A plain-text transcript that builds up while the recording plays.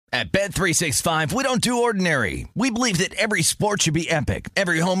At Bet365, we don't do ordinary. We believe that every sport should be epic.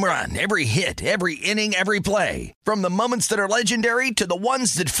 Every home run, every hit, every inning, every play. From the moments that are legendary to the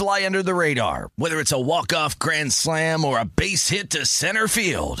ones that fly under the radar. Whether it's a walk-off grand slam or a base hit to center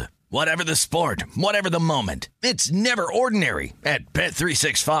field. Whatever the sport, whatever the moment. It's never ordinary at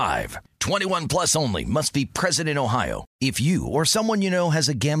Bet365. 21 plus only. Must be present in Ohio. If you or someone you know has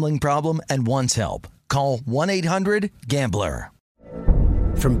a gambling problem and wants help, call 1-800-GAMBLER.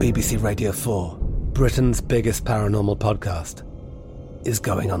 From BBC Radio 4, Britain's biggest paranormal podcast is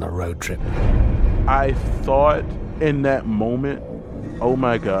going on a road trip. I thought in that moment, oh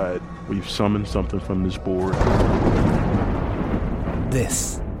my God, we've summoned something from this board.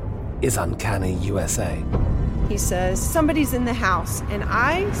 This is Uncanny USA. He says, somebody's in the house, and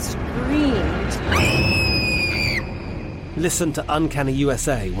I screamed. Listen to Uncanny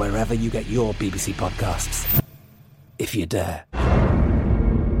USA wherever you get your BBC podcasts, if you dare.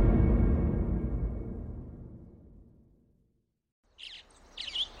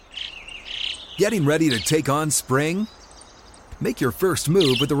 Getting ready to take on spring? Make your first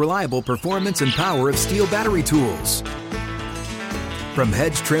move with the reliable performance and power of Steel battery tools. From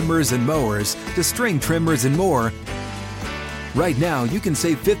hedge trimmers and mowers to string trimmers and more, right now you can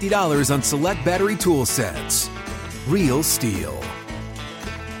save $50 on select battery tool sets. Real Steel.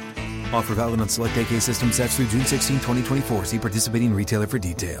 Offer valid on select AK system sets through June 16, 2024. See participating retailer for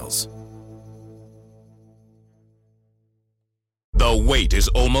details. The wait is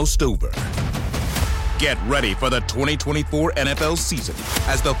almost over. Get ready for the 2024 NFL season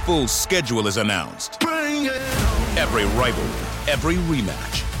as the full schedule is announced. Every rivalry, every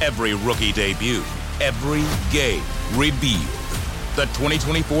rematch, every rookie debut, every game revealed. The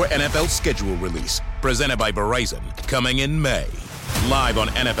 2024 NFL schedule release, presented by Verizon, coming in May. Live on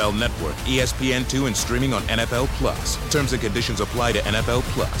NFL Network, ESPN2, and streaming on NFL Plus. Terms and conditions apply to NFL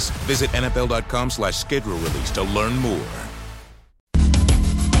Plus. Visit NFL.com/schedule release to learn more.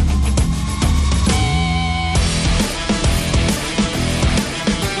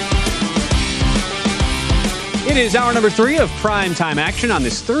 It is hour number 3 of primetime action on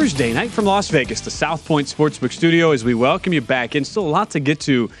this Thursday night from Las Vegas, the South Point Sportsbook Studio, as we welcome you back in. Still a lot to get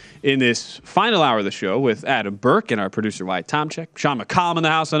to in this final hour of the show with Adam Burke and our producer, Wyatt Tomczyk, Sean McCollum in the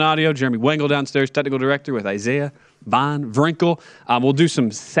house on audio, Jeremy Wengel downstairs, technical director with Isaiah Von Vrinkel. We'll do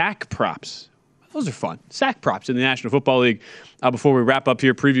some sack props. Those are fun. Sack props in the National Football League. Before we wrap up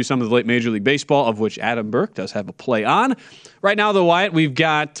here, preview some of the late Major League Baseball, of which Adam Burke does have a play on. Right now, though, Wyatt, we've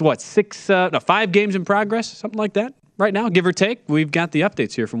got, 5 games in progress, something like that. Right now, give or take, we've got the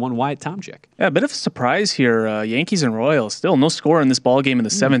updates here from one Wyatt Tomczyk. Yeah, a bit of a surprise here. Yankees and Royals, still no score in this ballgame in the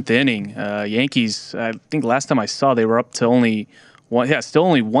 7th inning. Yankees, I think last time I saw, they were up to only still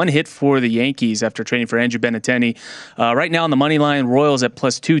only one hit for the Yankees after trading for Andrew Benintendi. Right now on the money line, Royals at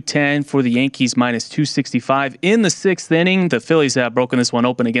plus 210 for the Yankees, minus 265. In the 6th inning, the Phillies have broken this one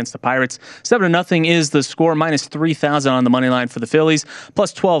open against the Pirates. 7-0 is the score, minus 3,000 on the money line for the Phillies,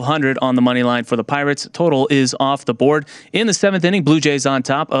 plus 1,200 on the money line for the Pirates. Total is off the board. In the 7th inning, Blue Jays on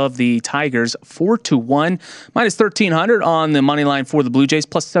top of the Tigers, 4-1, minus 1,300 on the money line for the Blue Jays,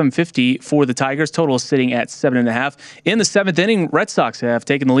 plus 750 for the Tigers. Total is sitting at 7.5. In the 7th inning, Red Sox have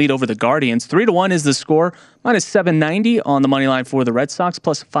taken the lead over the Guardians. 3-1 is the score. Minus 790 on the money line for the Red Sox,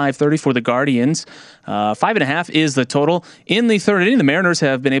 plus 530 for the Guardians. 5.5 is the total. In the 3rd inning, the Mariners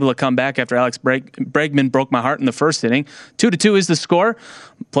have been able to come back after Alex Bregman broke my heart in the 1st inning. 2-2 is the score.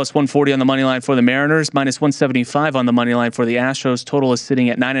 Plus 140 on the money line for the Mariners. Minus 175 on the money line for the Astros. Total is sitting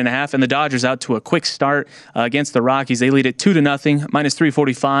at 9.5. And the Dodgers out to a quick start against the Rockies. They lead it 2-0. Minus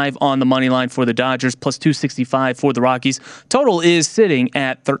 345 on the money line for the Dodgers. Plus 265 for the Rockies. Total is sitting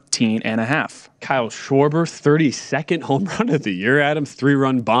at 13.5. Kyle Schwarber, 32nd home run of the year, Adam.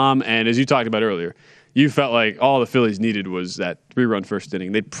 3-run bomb. And as you talked about earlier, you felt like all the Phillies needed was that 3-run 1st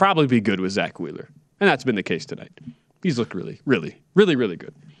inning. They'd probably be good with Zach Wheeler. And that's been the case tonight. He's looked really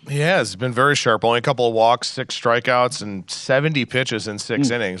good. He has. He's been very sharp. Only a couple of walks, 6 strikeouts, and 70 pitches in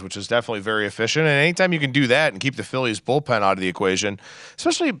 6 innings, which is definitely very efficient. And anytime you can do that and keep the Phillies bullpen out of the equation,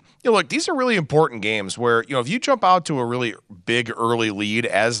 especially, look, these are really important games where, if you jump out to a really big early lead,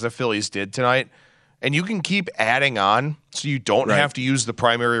 as the Phillies did tonight, and you can keep adding on so you don't have to use the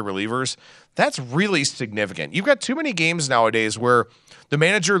primary relievers, that's really significant. You've got too many games nowadays where the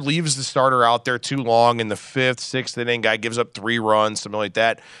manager leaves the starter out there too long in the 5th, 6th inning, guy gives up 3 runs, something like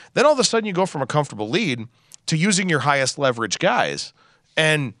that. Then all of a sudden you go from a comfortable lead to using your highest leverage guys.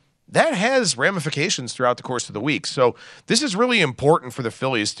 And that has ramifications throughout the course of the week. So this is really important for the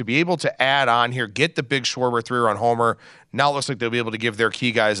Phillies to be able to add on here, get the big Schwarber 3-run homer. Now it looks like they'll be able to give their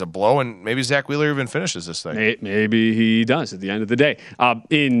key guys a blow, and maybe Zach Wheeler even finishes this thing. Maybe he does at the end of the day.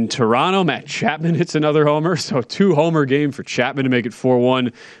 In Toronto, Matt Chapman hits another homer, so 2-homer game for Chapman to make it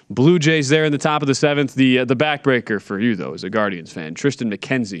 4-1. Blue Jays there in the top of the 7th. The backbreaker for you, though, as a Guardians fan, Tristan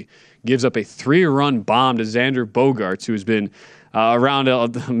McKenzie gives up a 3-run bomb to Xander Bogaerts, who has been around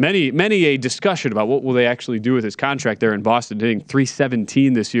many a discussion about what will they actually do with his contract there in Boston, hitting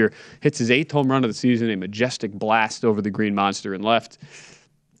 .317 this year. Hits his 8th home run of the season, a majestic blast over the Green Monster and left.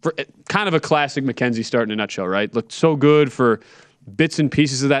 Kind of a classic McKenzie start in a nutshell, right? Looked so good for bits and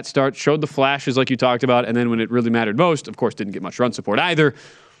pieces of that start, showed the flashes like you talked about, and then when it really mattered most, of course, didn't get much run support either,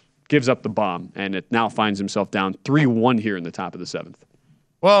 gives up the bomb, and it now finds himself down 3-1 here in the top of the 7th.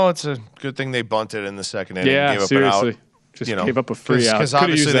 Well, it's a good thing they bunted in the second inning. Yeah, gave up seriously. An out. Just gave up a free out. Because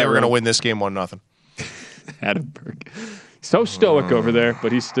obviously they were going to win this game 1-0. Hatteberg. So stoic over there,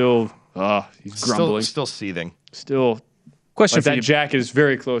 but he's still he's grumbling. Still seething. Still. Question like for that you. jacket is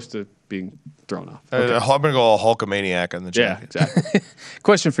very close to being thrown off. Okay. I'm going to go all Hulkamaniac on the jacket. Yeah, exactly.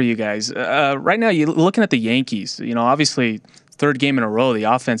 Question for you guys. Right now, you're looking at the Yankees. Obviously, third game in a row, the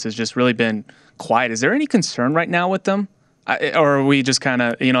offense has just really been quiet. Is there any concern right now with them? Or are we just kind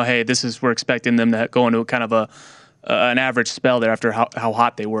of, hey, we're expecting them to go into kind of an average spell there after how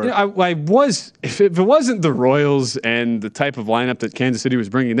hot they were? I was, if it wasn't the Royals and the type of lineup that Kansas City was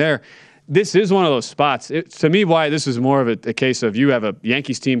bringing there, this is one of those spots. To me, why this is more of a case of you have a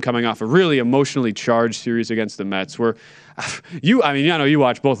Yankees team coming off a really emotionally charged series against the Mets where I know you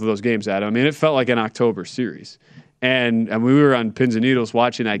watched both of those games, Adam. I mean, it felt like an October series. And we were on pins and needles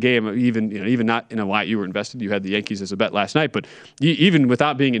watching that game. Even not in a why you were invested. You had the Yankees as a bet last night, but even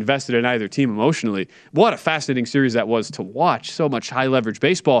without being invested in either team emotionally, what a fascinating series that was to watch. So much high leverage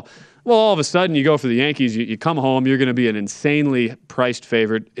baseball. Well, all of a sudden you go for the Yankees. You come home. You're going to be an insanely priced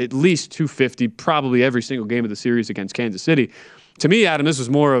favorite, at least $250, probably every single game of the series against Kansas City. To me, Adam, this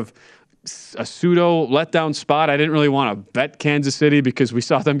was more of a pseudo letdown spot. I didn't really want to bet Kansas City because we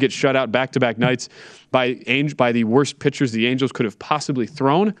saw them get shut out back-to-back nights by the worst pitchers the Angels could have possibly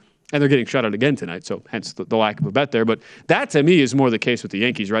thrown, and they're getting shut out again tonight, so hence the lack of a bet there. But that, to me, is more the case with the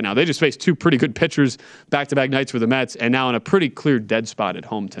Yankees right now. They just faced 2 pretty good pitchers back-to-back nights for the Mets, and now in a pretty clear dead spot at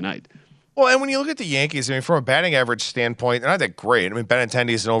home tonight. Well, and when you look at the Yankees, from a batting average standpoint, they're not that great.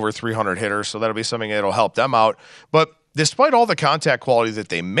 Benintendi is an over 300 hitter, so that'll be something that'll help them out. But despite all the contact quality that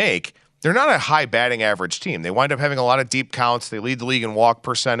they make, they're not a high batting average team. They wind up having a lot of deep counts. They lead the league in walk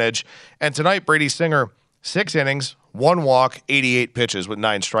percentage. And tonight, Brady Singer, 6 innings, 1 walk, 88 pitches with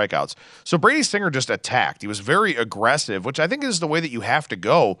 9 strikeouts. So Brady Singer just attacked. He was very aggressive, which I think is the way that you have to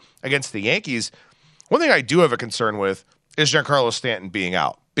go against the Yankees. One thing I do have a concern with is Giancarlo Stanton being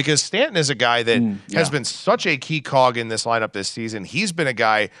out. Because Stanton is a guy that has been such a key cog in this lineup this season. He's been a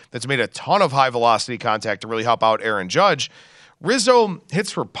guy that's made a ton of high-velocity contact to really help out Aaron Judge. Rizzo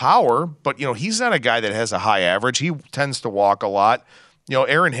hits for power, but, he's not a guy that has a high average. He tends to walk a lot.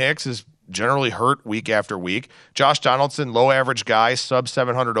 Aaron Hicks is generally hurt week after week. Josh Donaldson, low average guy, sub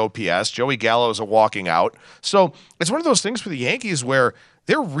 700 OPS. Joey Gallo is a walking out. So it's one of those things for the Yankees where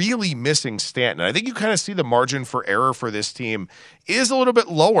they're really missing Stanton. I think you kind of see the margin for error for this team is a little bit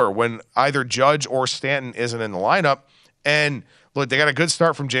lower when either Judge or Stanton isn't in the lineup. And look, they got a good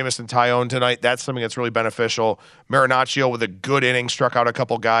start from Jameson Taillon tonight. That's something that's really beneficial. Marinaccio with a good inning struck out a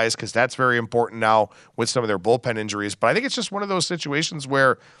couple guys because that's very important now with some of their bullpen injuries. But I think it's just one of those situations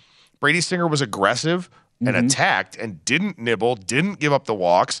where Brady Singer was aggressive and attacked and didn't nibble, didn't give up the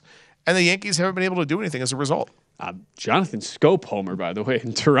walks, and the Yankees haven't been able to do anything as a result. Jonathan Schoop homer, by the way,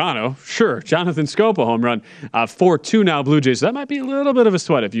 in Toronto. Sure, Jonathan Schoop a home run. 4-2 now Blue Jays. So that might be a little bit of a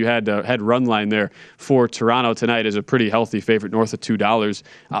sweat if you had run line there for Toronto tonight as a pretty healthy favorite north of $2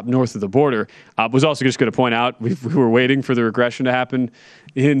 up north of the border. Was also just going to point out we were waiting for the regression to happen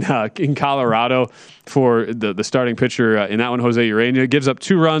in Colorado for the starting pitcher in that one, Jose Urena. Gives up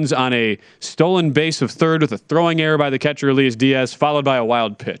 2 runs on a stolen base of third with a throwing error by the catcher, Elias Diaz, followed by a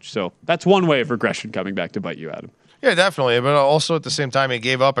wild pitch. So that's one way of regression coming back to bite you, Adam. Yeah, definitely. But also at the same time, he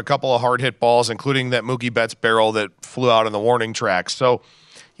gave up a couple of hard hit balls, including that Mookie Betts barrel that flew out on the warning track. So,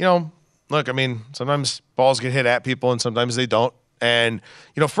 look, sometimes balls get hit at people and sometimes they don't. And,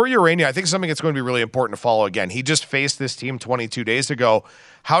 for Urena, I think something that's going to be really important to follow again. He just faced this team 22 days ago.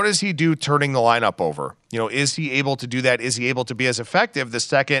 How does he do turning the lineup over? Is he able to do that? Is he able to be as effective the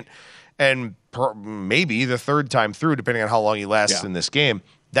second and maybe the third time through, depending on how long he lasts in this game?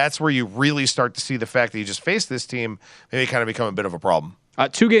 That's where you really start to see the fact that you just faced this team maybe kind of become a bit of a problem.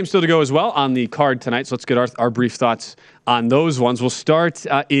 2 games still to go as well on the card tonight, so let's get our brief thoughts on those ones. We'll start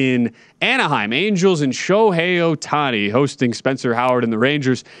in Anaheim. Angels and Shohei Ohtani hosting Spencer Howard and the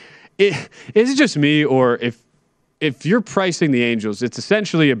Rangers. Is it just me, or if you're pricing the Angels, it's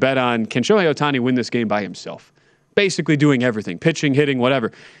essentially a bet on, can Shohei Ohtani win this game by himself? Basically doing everything, pitching, hitting,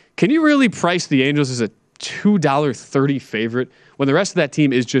 whatever. Can you really price the Angels as a $2.30 favorite when the rest of that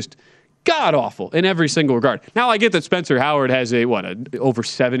team is just god-awful in every single regard? Now, I get that Spencer Howard has a over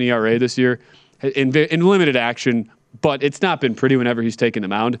 7 ERA this year in limited action, but it's not been pretty whenever he's taken the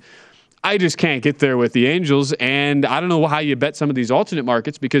mound. I just can't get there with the Angels, and I don't know how you bet some of these alternate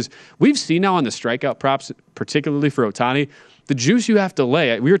markets, because we've seen now on the strikeout props, particularly for Ohtani, the juice you have to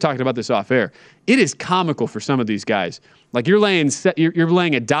lay. We were talking about this off air. It is comical for some of these guys. Like you're laying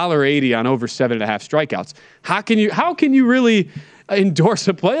 $1.80 on over 7.5 strikeouts. How can you really endorse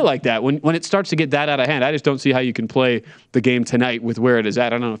a play like that when it starts to get that out of hand? I just don't see how you can play the game tonight with where it is at. I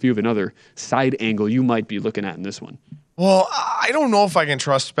don't know if you have another side angle you might be looking at in this one. Well, I don't know if I can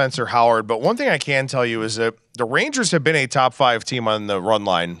trust Spencer Howard, but one thing I can tell you is that the Rangers have been a top 5 team on the run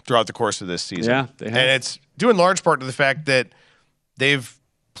line throughout the course of this season. Yeah, they have. And it's due in large part to the fact that they've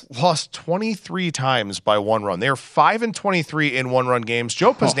lost 23 times by 1 run. They are 5-23 in 1-run games.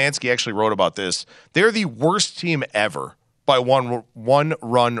 Joe Poznansky actually wrote about this. They're the worst team ever by one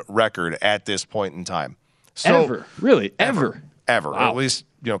run record at this point in time. So, ever? Really? Ever? Wow. At least,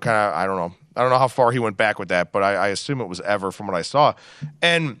 kind of, I don't know. I don't know how far he went back with that, but I assume it was ever from what I saw.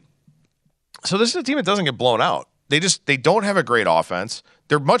 And so this is a team that doesn't get blown out. They don't have a great offense.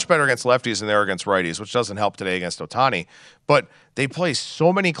 They're much better against lefties than they are against righties, which doesn't help today against Ohtani. But they play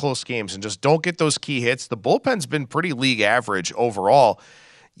so many close games and just don't get those key hits. The bullpen's been pretty league average overall.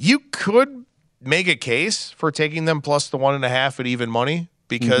 You could make a case for taking them plus the 1.5 at even money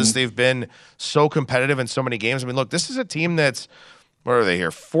because they've been so competitive in so many games. I mean, look, this is a team that's, what are they here?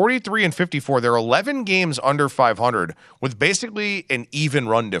 43-54. They're 11 games under 500 with basically an even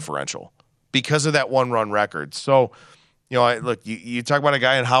run differential because of that 1-run record. So, you talk about a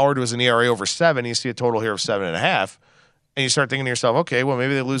guy in Howard who has an ERA over 7, you see a total here of 7.5, and you start thinking to yourself, okay, well,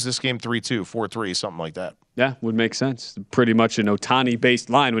 maybe they lose this game 3-2, 4-3, something like that. Yeah, would make sense. Pretty much an Ohtani-based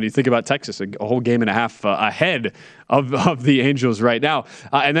line when you think about Texas, a whole game and a half ahead of the Angels right now.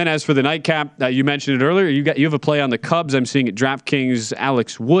 And then as for the nightcap, you mentioned it earlier, you have a play on the Cubs. I'm seeing at DraftKings,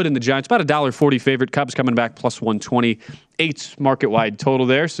 Alex Wood and the Giants, about $1.40 favorite. Cubs coming back plus 120. 8 market-wide total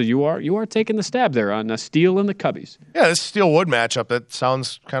there, so you are taking the stab there on Steele and the Cubbies. Yeah, this Steele-Wood matchup, that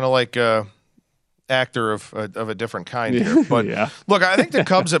sounds kind of like actor of a different kind here. But yeah. Look, I think the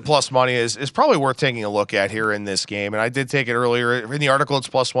Cubs at plus money is probably worth taking a look at here in this game. And I did take it earlier. In the article, it's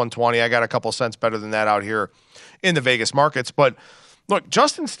plus 120. I got a couple cents better than that out here in the Vegas markets. But look,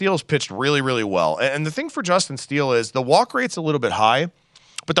 Justin Steele's pitched really, really well. And the thing for Justin Steele is the walk rate's a little bit high,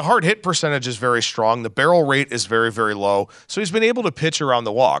 but the hard hit percentage is very strong. The barrel rate is very, very low. So he's been able to pitch around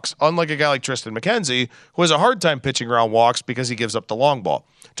the walks, unlike a guy like Tristan McKenzie, who has a hard time pitching around walks because he gives up the long ball.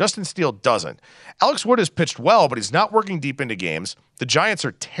 Justin Steele doesn't. Alex Wood has pitched well, but he's not working deep into games. The Giants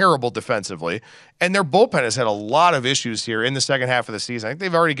are terrible defensively, and their bullpen has had a lot of issues here in the second half of the season. I think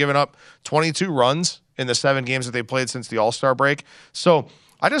they've already given up 22 runs in the 7 games that they played since the All-Star break. So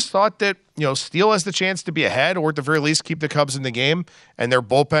I just thought that, Steele has the chance to be ahead or at the very least keep the Cubs in the game, and their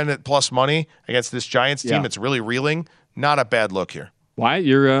bullpen at plus money against this Giants team that's really reeling. Not a bad look here. Why?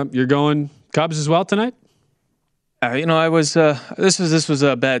 You're going Cubs as well tonight? I was. This was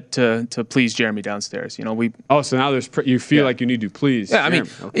a bet to please Jeremy downstairs. So now you feel like you need to please. Yeah, Jeremy.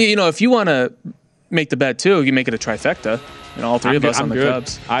 I mean, if you want to make the bet too, you make it a trifecta. All three of us on the good.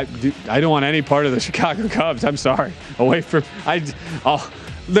 Cubs. I don't want any part of the Chicago Cubs. I'm sorry.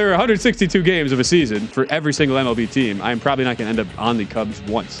 There are 162 games of a season for every single MLB team. I'm probably not going to end up on the Cubs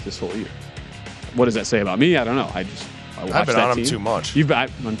once this whole year. What does that say about me? I don't know. I've been on them too much.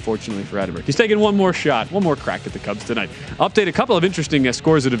 Unfortunately for Edinburgh. He's taking one more shot, one more crack at the Cubs tonight. I'll update a couple of interesting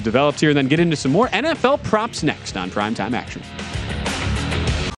scores that have developed here and then get into some more NFL props next on Primetime Action.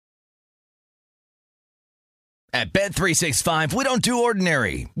 At Bet365, we don't do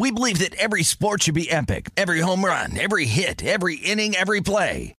ordinary. We believe that every sport should be epic. Every home run, every hit, every inning, every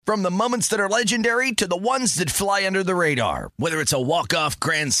play. From the moments that are legendary to the ones that fly under the radar. Whether it's a walk-off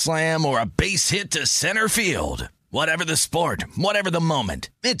grand slam or a base hit to center field. Whatever the sport, whatever the moment.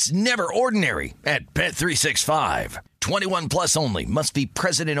 It's never ordinary at Bet365. 21 plus only. Must be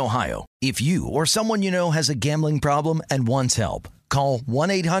present in Ohio. If you or someone you know has a gambling problem and wants help, call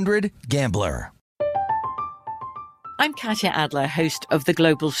 1-800-GAMBLER. I'm Katya Adler, host of The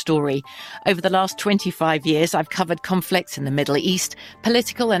Global Story. Over the last 25 years, I've covered conflicts in the Middle East,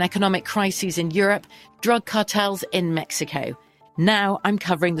 political and economic crises in Europe, drug cartels in Mexico. Now I'm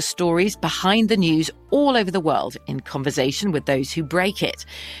covering the stories behind the news all over the world in conversation with those who break it.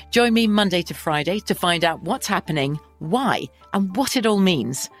 Join me Monday to Friday to find out what's happening, why, and what it all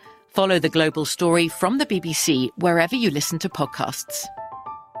means. Follow The Global Story from the BBC wherever you listen to podcasts.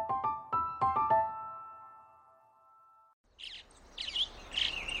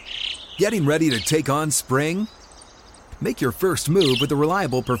 Getting ready to take on spring? Make your first move with the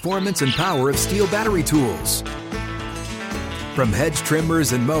reliable performance and power of Steel battery tools. From hedge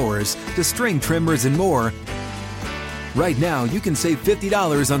trimmers and mowers to string trimmers and more, right now you can save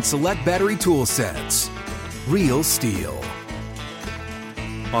 $50 on select battery tool sets. Real Steel.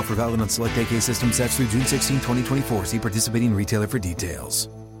 Offer valid on select AK system sets through June 16, 2024. See participating retailer for details.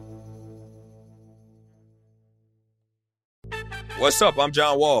 What's up? I'm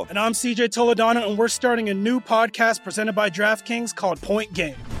John Wall. And I'm CJ Toledano, and we're starting a new podcast presented by DraftKings called Point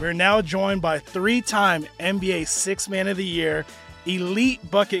Game. We're now joined by three-time NBA Sixth Man of the Year,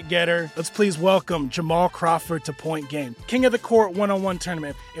 elite bucket getter. Let's please welcome Jamal Crawford to Point Game. King of the Court one-on-one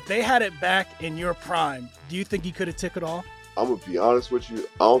tournament. If they had it back in your prime, do you think you could have took it all? I'm going to be honest with you.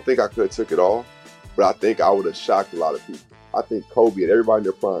 I don't think I could have took it all, but I think I would have shocked a lot of people. I think Kobe and everybody in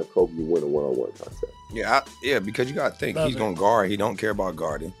their prime, Kobe would win a one-on-one contest. Yeah, because you got to think, he's going to guard. He don't care about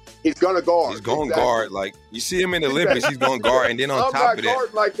guarding. He's going to guard. He's going to guard. Like, you see him in the Olympics, he's going to guard. And then on top of that.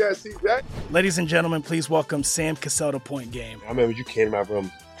 Like that, see that? Ladies and gentlemen, please welcome Sam Cassell to Point Game. I remember you came out from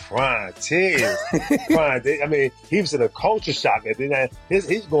prime 10. I mean, he was in a culture shock. And then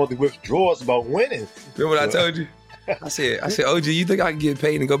he's going through withdrawals about winning. Remember what I told you? I said, OG, you think I can get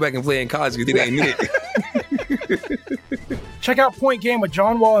paid and go back and play in college because it ain't it? Check out Point Game with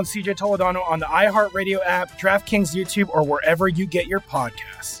John Wall and CJ Toledano on the iHeartRadio app, DraftKings YouTube, or wherever you get your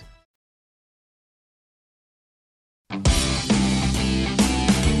podcasts.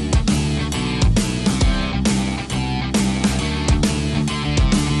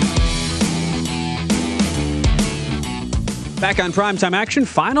 Back on Primetime Action,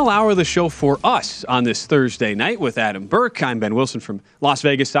 final hour of the show for us on this Thursday night with Adam Burke. I'm Ben Wilson from Las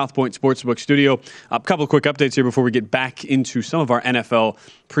Vegas South Point Sportsbook Studio. A couple of quick updates here before we get back into some of our NFL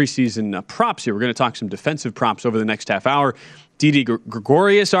preseason props here. We're going to talk some defensive props over the next half hour. Didi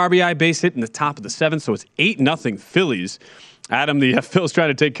Gregorius RBI base hit in the top of the seventh, so it's 8-0 Phillies. Adam, the Phils trying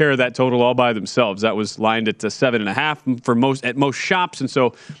to take care of that total all by themselves. That was lined at 7.5 at most shops, and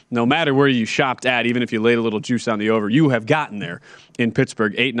so no matter where you shopped at, even if you laid a little juice on the over, you have gotten there in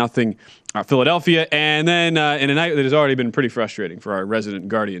Pittsburgh. 8-0 Philadelphia, and then in a night that has already been pretty frustrating for our resident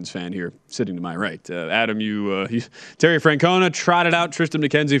Guardians fan here, sitting to my right. Adam, Terry Francona trotted out Tristan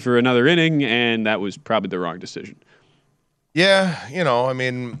McKenzie for another inning, and that was probably the wrong decision. Yeah, I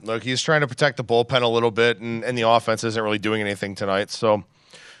mean, look, he's trying to protect the bullpen a little bit, and the offense isn't really doing anything tonight. So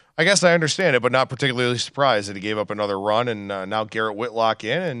I guess I understand it, but not particularly surprised that he gave up another run, and now Garrett Whitlock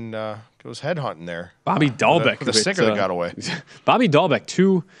in and goes headhunting there. Bobby Dahlbeck. The sinker that got away. Bobby Dahlbeck,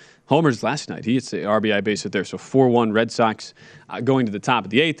 2 homers last night. He hits the RBI base hit there, so 4-1 Red Sox going to the top of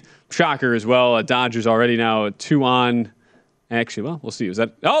the 8th. Shocker as well. Dodgers already now 2 on. Actually, well, we'll see. Was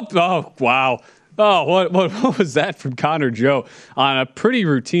that? Oh, wow. Oh, what was that from Connor Joe on a pretty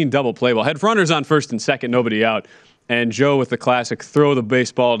routine double play ball? Had runners on first and second, nobody out. And Joe with the classic throw the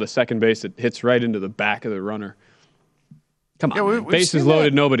baseball to second base that hits right into the back of the runner. Come on, bases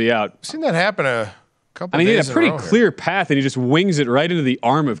loaded, nobody out. I've seen that happen a couple days. He had a pretty clear path, and he just wings it right into the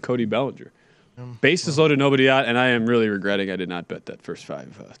arm of Cody Bellinger. Bases loaded, nobody out, and I am really regretting I did not bet that first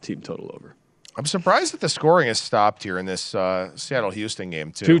 5 team total over. I'm surprised that the scoring has stopped here in this Seattle-Houston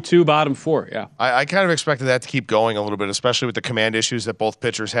game, too. 2-2, bottom 4, yeah. I kind of expected that to keep going a little bit, especially with the command issues that both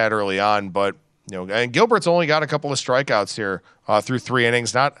pitchers had early on. But, and Gilbert's only got a couple of strikeouts here through 3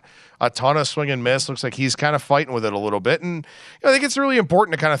 innings. Not a ton of swing and miss. Looks like he's kind of fighting with it a little bit. And I think it's really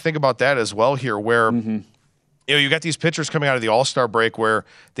important to kind of think about that as well here, where you got these pitchers coming out of the All-Star break where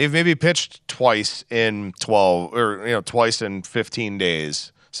they've maybe pitched twice in 12 or, twice in 15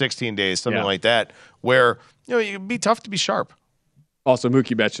 days. 16 days, something like that, where it'd be tough to be sharp. Also,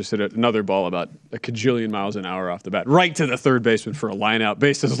 Mookie Betts just hit another ball about a cajillion miles an hour off the bat, right to the third baseman for a line out.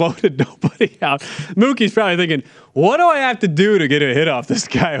 Bases loaded, nobody out. Mookie's probably thinking, what do I have to do to get a hit off this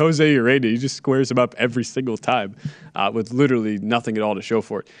guy, Jose Urena? He just squares him up every single time with literally nothing at all to show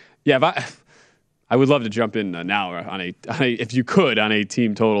for it. Yeah, I would love to jump in now on a if you could, on a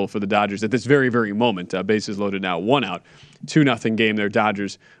team total for the Dodgers at this very, very moment. Bases loaded now, 1 out. 2-0 game there,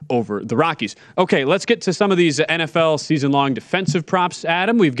 Dodgers over the Rockies. Okay, let's get to some of these NFL season-long defensive props,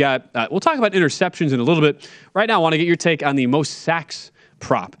 Adam. We've got, we'll talk about interceptions in a little bit. Right now, I want to get your take on the most sacks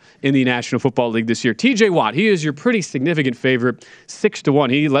prop in the National Football League this year. TJ Watt, he is your pretty significant favorite, 6-1.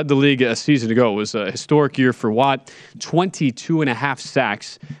 He led the league a season ago. It was a historic year for Watt, 22.5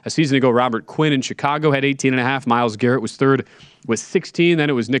 sacks. A season ago, Robert Quinn in Chicago had 18.5. Myles Garrett was third with 16. Then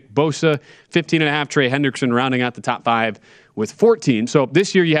it was Nick Bosa, 15.5. Trey Hendrickson rounding out the top 5 with 14. So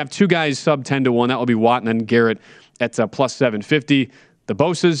this year you have two guys sub 10-1. That will be Watt and then Garrett at plus 750. The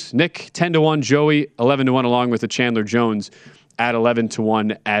Bosas, Nick 10-1, Joey 11-1, along with the Chandler Jones at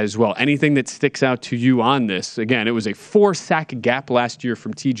 11-1 as well. Anything that sticks out to you on this? Again, it was a 4-sack gap last year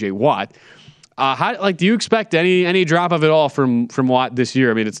from TJ Watt. Do you expect any drop of it all from Watt this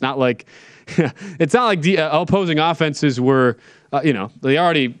year? I mean, it's not like the opposing offenses were, they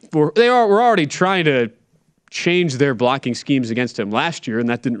were already trying to change their blocking schemes against him last year, and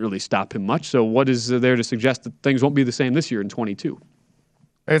that didn't really stop him much. So what is there to suggest that things won't be the same this year in 22?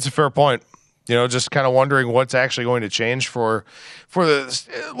 It's a fair point. Just kind of wondering what's actually going to change for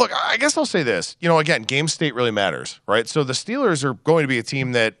the look. I guess I'll say this. Again, game state really matters, right? So the Steelers are going to be a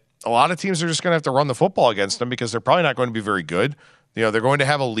team that a lot of teams are just going to have to run the football against them because they're probably not going to be very good. They're going to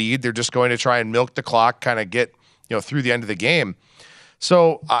have a lead. They're just going to try and milk the clock, kind of get through the end of the game.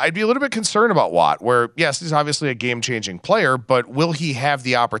 So I'd be a little bit concerned about Watt, where, yes, he's obviously a game-changing player, but will he have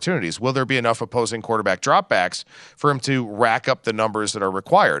the opportunities? Will there be enough opposing quarterback dropbacks for him to rack up the numbers that are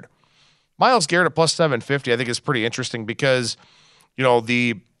required? Myles Garrett at plus 750 I think is pretty interesting because,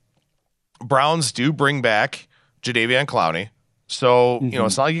 the Browns do bring back Jadeveon Clowney. So,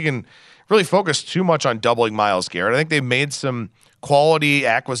 it's not like you can really focus too much on doubling Myles Garrett. I think they've made some quality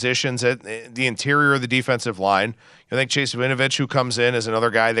acquisitions at the interior of the defensive line. I think Chase Winovich, who comes in, is another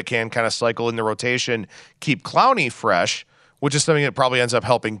guy that can kind of cycle in the rotation, keep Clowney fresh, which is something that probably ends up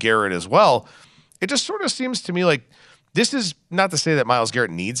helping Garrett as well. It just sort of seems to me like this is not to say that Myles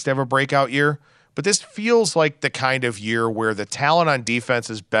Garrett needs to have a breakout year, but this feels like the kind of year where the talent on defense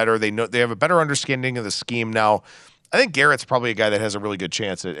is better. They have a better understanding of the scheme now. I think Garrett's probably a guy that has a really good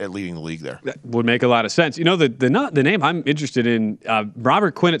chance at leading the league there. That would make a lot of sense. The name I'm interested in,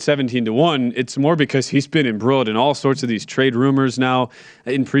 Robert Quinn at 17-1, it's more because he's been embroiled in all sorts of these trade rumors now.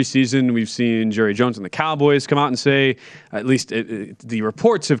 In preseason, we've seen Jerry Jones and the Cowboys come out and say, at least the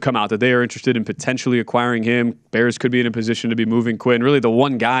reports have come out that they are interested in potentially acquiring him. Bears could be in a position to be moving Quinn. Really the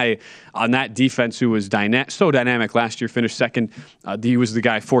one guy on that defense who was so dynamic last year, finished second. He was the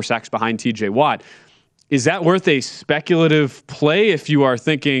guy 4 sacks behind TJ Watt. Is that worth a speculative play if you are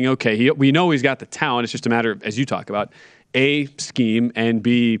thinking, okay, we know he's got the talent. It's just a matter of, as you talk about, A, scheme, and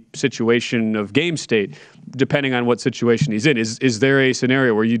B, situation of game state, depending on what situation he's in. Is there a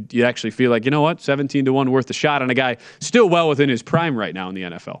scenario where you actually feel like, 17-1 worth a shot on a guy still well within his prime right now in the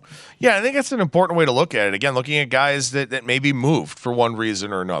NFL? Yeah, I think that's an important way to look at it. Again, looking at guys that may be moved for one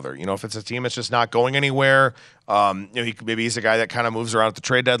reason or another. If it's a team that's just not going anywhere, maybe he's a guy that kind of moves around at the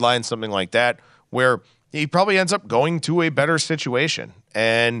trade deadline, something like that, where he probably ends up going to a better situation.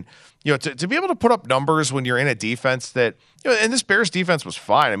 And, to be able to put up numbers when you're in a defense that, and this Bears defense was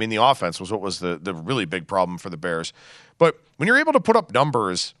fine. I mean, the offense was what was the really big problem for the Bears. But when you're able to put up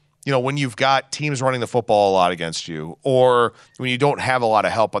numbers, when you've got teams running the football a lot against you, or when you don't have a lot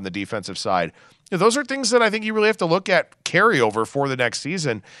of help on the defensive side, those are things that I think you really have to look at carryover for the next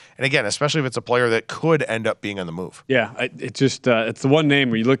season. And again, especially if it's a player that could end up being on the move. Yeah, it's the one name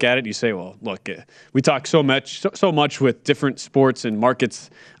where you look at it and you say, well, look, we talk so much with different sports and markets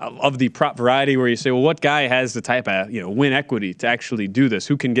of the prop variety where you say, well, what guy has the type of win equity to actually do this?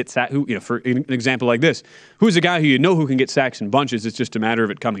 Who can get sacks? For an example like this, who's a guy who can get sacks in bunches? It's just a matter of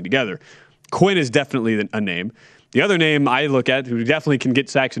it coming together. Quinn is definitely a name. The other name I look at who definitely can get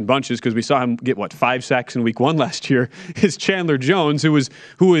sacks in bunches because we saw him get, 5 sacks in week 1 last year is Chandler Jones,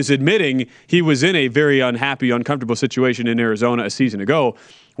 who is admitting he was in a very unhappy, uncomfortable situation in Arizona a season ago.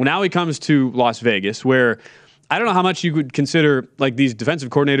 Well, now he comes to Las Vegas where I don't know how much you would consider like these defensive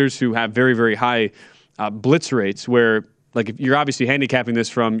coordinators who have very, very high blitz rates where like if you're obviously handicapping this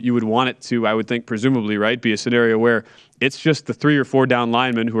from you would want it to, I would think presumably, right, be a scenario where it's just the 3 or 4 down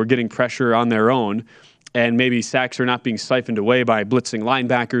linemen who are getting pressure on their own and maybe sacks are not being siphoned away by blitzing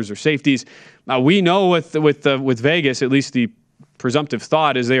linebackers or safeties. We know with Vegas, at least the presumptive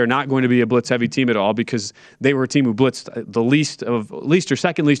thought is they are not going to be a blitz-heavy team at all because they were a team who blitzed the least or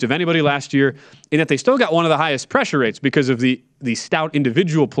second least of anybody last year, and that they still got one of the highest pressure rates because of the stout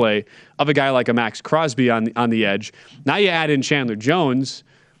individual play of a guy like a Max Crosby on the edge. Now you add in Chandler Jones,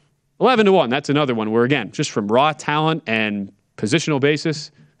 11-1. That's another one where, again, just from raw talent and positional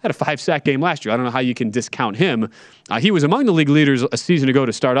basis, had a 5-sack game last year. I don't know how you can discount him. He was among the league leaders a season ago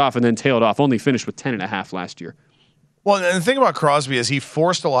to start off and then tailed off, only finished with 10.5 last year. Well, and the thing about Crosby is he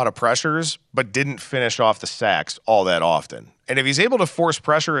forced a lot of pressures, but didn't finish off the sacks all that often. And if he's able to force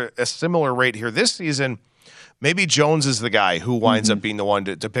pressure at a similar rate here this season, maybe Jones is the guy who winds up being the one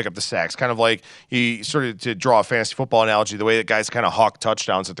to pick up the sacks. Kind of like he sort of, to draw a fantasy football analogy, the way that guys kind of hawk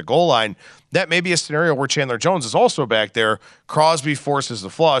touchdowns at the goal line. That may be a scenario where Chandler Jones is also back there. Crosby forces the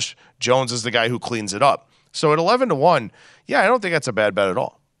flush. Jones is the guy who cleans it up. So at 11-1, yeah, I don't think that's a bad bet at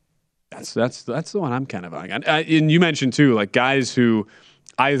all. That's the one I'm kind of on. And you mentioned too, like guys who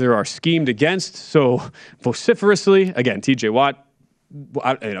either are schemed against so vociferously. Again, T.J. Watt.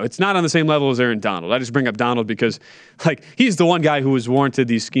 It's not on the same level as Aaron Donald. I just bring up Donald because, like, he's the one guy who has warranted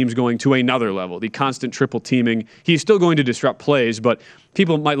these schemes going to another level. The constant triple teaming. He's still going to disrupt plays, but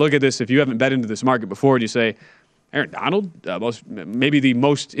people might look at this if you haven't bet into this market before and you say, Aaron Donald, maybe the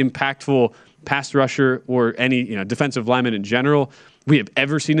most impactful pass rusher or any defensive lineman in general we have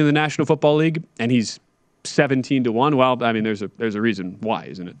ever seen in the National Football League, and he's 17-1. Well, I mean, there's a reason why,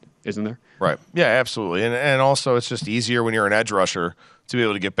 isn't there? Right. Yeah, absolutely. And also it's just easier when you're an edge rusher to be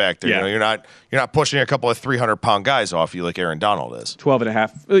able to get back there. Yeah. You're not pushing a couple of 300-pound guys off you like Aaron Donald is.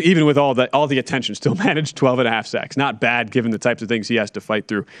 12.5, even with all the attention, still managed 12.5 sacks. Not bad given the types of things he has to fight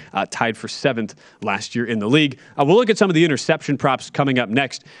through. Tied for 7th last year in the league. We'll look at some of the interception props coming up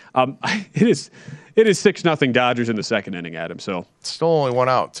next. It is 6-0 Dodgers in the second inning, Adam. So still only one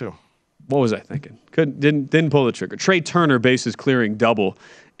out too. What was I thinking? Didn't pull the trigger. Trey Turner bases clearing double.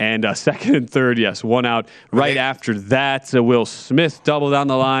 And second and third, yes, one out. Right after that, Will Smith double down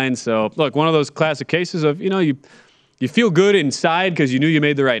the line. So, look, one of those classic cases of, you feel good inside because you knew you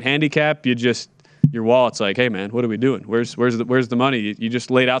made the right handicap. Your wallet's like, hey, man, what are we doing? Where's the money? You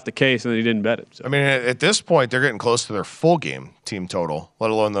just laid out the case and then you didn't bet it. So. I mean, at this point, they're getting close to their full game team total, let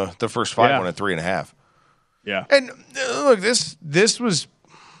alone the first 5 won at 3.5. Yeah. And look, this was...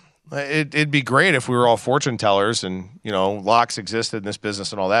 It'd be great if we were all fortune tellers and, locks existed in this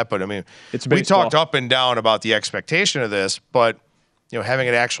business and all that. But, I mean, we talked up and down about the expectation of this, but, having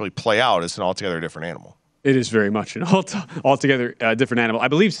it actually play out is an altogether different animal. It is very much an altogether different animal. I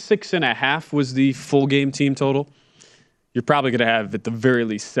believe 6.5 was the full game team total. You're probably going to have at the very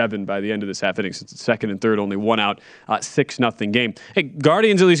least 7 by the end of this half inning since it's second and third, only one out, 6-0 game. Hey,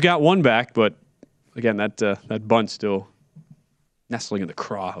 Guardians at least got one back, but, again, that bunt still nestling in the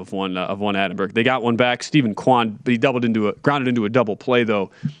craw of one Attenberg. They got one back, Stephen Kwan, but he grounded into a double play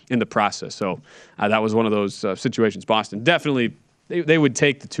though in the process. So that was one of those situations. Boston definitely they would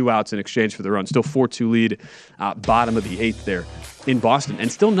take the 2 outs in exchange for the run. Still 4-2 lead, bottom of the 8th there in Boston,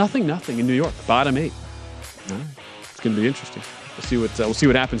 and still nothing in New York, bottom 8. All right. It's going to be interesting. We'll see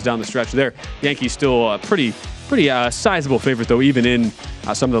what happens down the stretch there. Yankees still pretty sizable favorite though, even in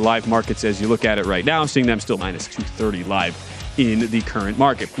some of the live markets as you look at it right now. Seeing them still minus 230 live in the current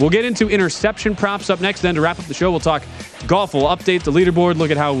market. We'll get into interception props up next. Then to wrap up the show, we'll talk golf. We'll update the leaderboard,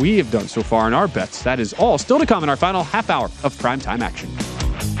 look at how we have done so far in our bets. That is all still to come in our final half hour of primetime action.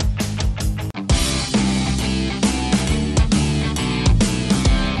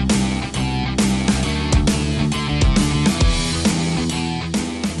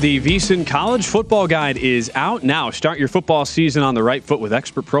 The VSiN College Football Guide is out now. Start your football season on the right foot with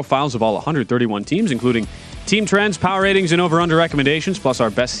expert profiles of all 131 teams, including team trends, power ratings, and over-under recommendations, plus our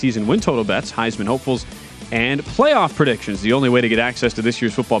best season win total bets, Heisman hopefuls, and playoff predictions. The only way to get access to this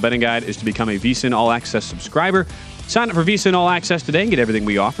year's football betting guide is to become a VSiN All Access subscriber. Sign up for VSiN All Access today and get everything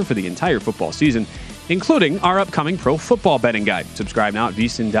we offer for the entire football season, including our upcoming pro football betting guide. Subscribe now at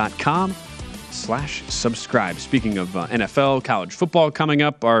vsin.com/subscribe. Speaking of NFL, college football coming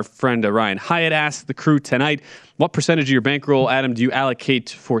up, our friend Ryan Hyatt asked the crew tonight, what percentage of your bankroll, Adam, do you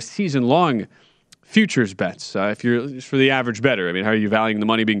allocate for season-long futures bets? If you're just for the average bettor, I mean, how are you valuing the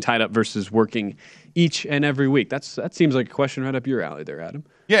money being tied up versus working each and every week? That seems like a question right up your alley there, Adam.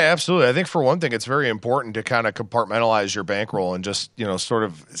 Yeah, absolutely. I think for one thing, it's very important to kind of compartmentalize your bankroll and just, sort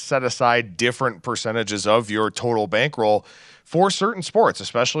of set aside different percentages of your total bankroll for certain sports,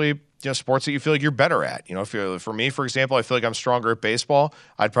 especially sports that you feel like you're better at. For me, for example, I feel like I'm stronger at baseball.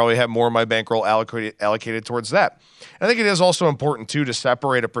 I'd probably have more of my bankroll allocated towards that. And I think it is also important, too, to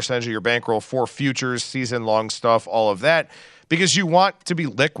separate a percentage of your bankroll for futures, season-long stuff, all of that, because you want to be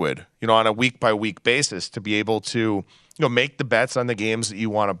liquid, on a week-by-week basis to be able to, make the bets on the games that you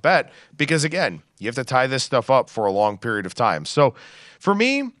want to bet. Because, again, you have to tie this stuff up for a long period of time. So, for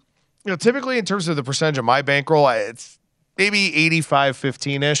me, typically in terms of the percentage of my bankroll, it's maybe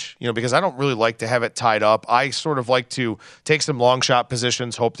 85-15-ish, because I don't really like to have it tied up. I sort of like to take some long shot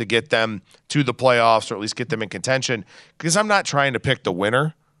positions, hope to get them to the playoffs or at least get them in contention, because I'm not trying to pick the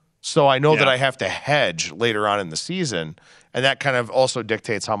winner. So I know that I have to hedge later on in the season, and that kind of also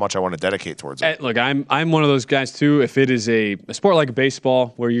dictates how much I want to dedicate towards it. Look, I'm one of those guys too. If it is a sport like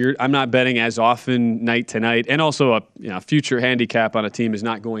baseball where I'm not betting as often night to night, and also a future handicap on a team is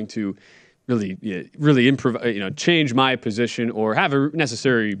not going to really improve, change my position or have a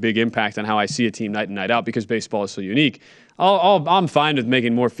necessary big impact on how I see a team night in, night out because baseball is so unique. I'm fine with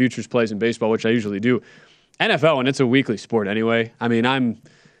making more futures plays in baseball, which I usually do. NFL, and it's a weekly sport anyway. I mean,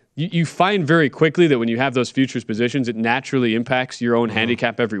 you find very quickly that when you have those futures positions, it naturally impacts your own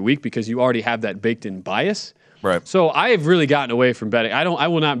handicap every week because you already have that baked-in bias. Right. So I have really gotten away from betting. I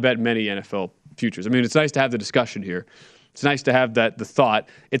will not bet many NFL futures. I mean, it's nice to have the discussion here. It's nice to have the thought.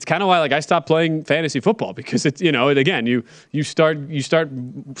 It's kind of why I stopped playing fantasy football because it's again you start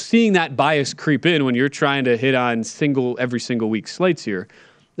seeing that bias creep in when you're trying to hit on every single week slates here.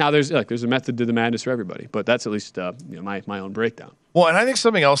 Now there's a method to the madness for everybody, but that's at least my own breakdown. Well, and I think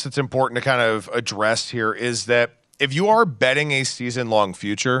something else that's important to kind of address here is that if you are betting a season-long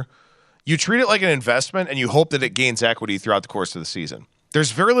future, you treat it like an investment and you hope that it gains equity throughout the course of the season.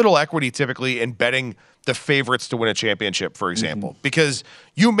 There's very little equity typically in betting the favorites to win a championship, for example, because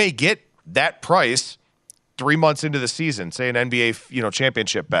you may get that price 3 months into the season, say an NBA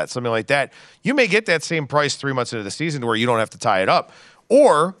championship bet, something like that. You may get that same price 3 months into the season where you don't have to tie it up.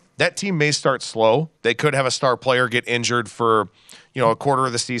 Or that team may start slow. They could have a star player get injured for a quarter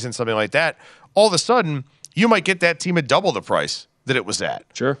of the season, something like that. All of a sudden, you might get that team at double the price that it was at.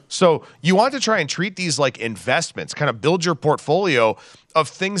 Sure. So you want to try and treat these like investments, kind of build your portfolio of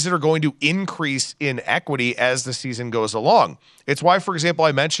things that are going to increase in equity as the season goes along. It's why, for example,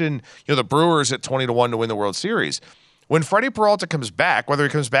 I mentioned the Brewers at 20-1 to win the World Series. When Freddie Peralta comes back, whether he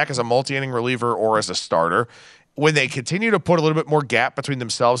comes back as a multi-inning reliever or as a starter, when they continue to put a little bit more gap between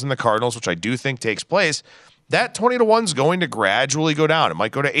themselves and the Cardinals, which I do think takes place, that 20-1 is going to gradually go down. It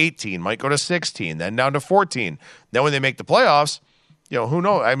might go to 18, might go to 16, then down to 14. Then when they make the playoffs, who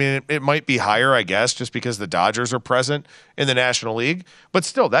knows? I mean, it might be higher, I guess, just because the Dodgers are present in the National League. But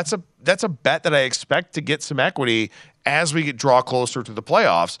still, that's a bet that I expect to get some equity as we draw closer to the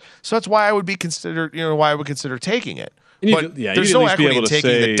playoffs. So that's why I would consider taking it. But there's no equity in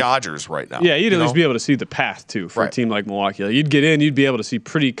taking the Dodgers right now. Yeah, you'd at least be able to see the path, too, for a team like Milwaukee. You'd get in, you'd be able to see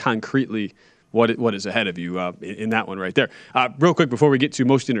pretty concretely what is ahead of you in that one right there. Real quick, before we get to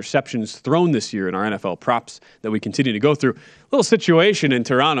most interceptions thrown this year in our NFL props that we continue to go through, little situation in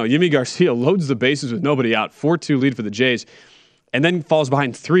Toronto. Yimi Garcia loads the bases with nobody out, 4-2 lead for the Jays, and then falls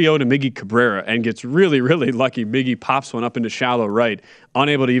behind 3-0 to Miggy Cabrera and gets really, really lucky. Miggy pops one up into shallow right,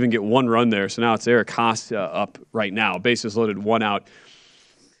 unable to even get one run there. So now it's Eric Haas up right now. Bases loaded, 1 out.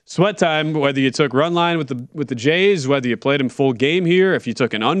 Sweat time, whether you took run line with the Jays, whether you played him full game here, if you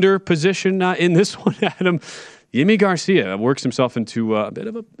took an under position in this one, Adam, Yimi Garcia works himself into a bit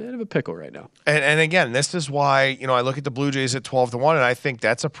of a pickle right now. And again, this is why I look at the Blue Jays at 12-1, and I think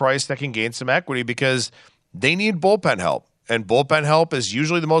that's a price that can gain some equity because they need bullpen help. And bullpen help is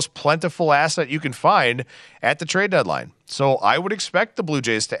usually the most plentiful asset you can find at the trade deadline. So I would expect the Blue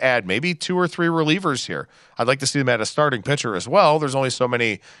Jays to add maybe 2 or 3 relievers here. I'd like to see them add a starting pitcher as well. There's only so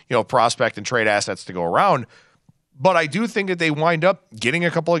many, prospect and trade assets to go around. But I do think that they wind up getting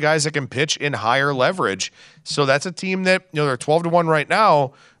a couple of guys that can pitch in higher leverage. So that's a team that, they're 12-1 right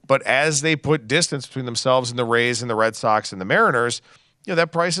now. But as they put distance between themselves and the Rays and the Red Sox and the Mariners,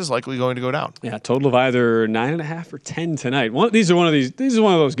 that price is likely going to go down. Yeah, total of either 9.5 or 10 tonight. These are one of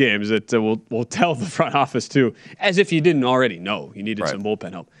those games that will tell the front office too, as if you didn't already know you needed some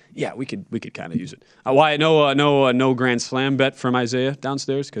bullpen help. Yeah, we could kind of use it. Why no grand slam bet from Isaiah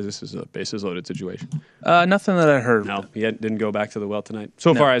downstairs because this is a bases loaded situation. Nothing that I heard. No, he didn't go back to the well tonight.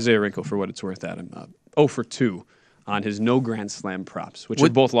 So far, Isaiah Wrinkle, for what it's worth, Adam, 0 for 2 on his no grand slam props, which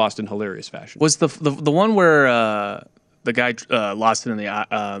have both lost in hilarious fashion. Was the one where? The guy lost it in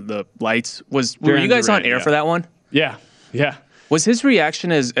the lights. Were you guys on air for that one? Yeah. Was his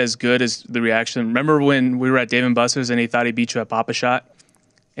reaction as good as the reaction? Remember when we were at Dave & Buster's and he thought he beat you at Papa Shot,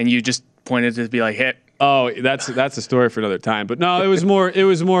 and you just pointed to be like, "Hit." Oh, that's a story for another time. But no, it was more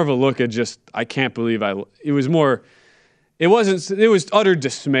of a look at just I can't believe It was more. It was utter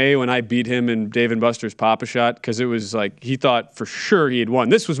dismay when I beat him in Dave & Buster's Papa Shot because it was like he thought for sure he had won.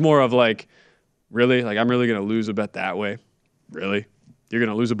 This was more of like. Really? Like, I'm really going to lose a bet that way? Really? You're going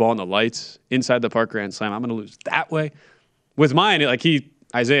to lose a ball in the lights inside the Park Grand Slam? I'm going to lose that way? With mine,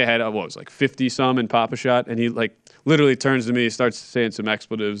 Isaiah had, 50-some in Papa Shot, and he, literally turns to me, starts saying some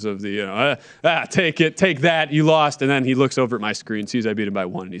expletives of the, take that, you lost, and then he looks over at my screen, sees I beat him by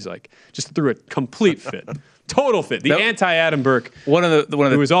 1, and he's like, just threw a complete fit. Total fit. The anti-Adam Burke. One of the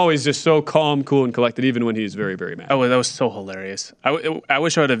who was always just so calm, cool, and collected, even when he's very, very mad. Oh, that was so hilarious. I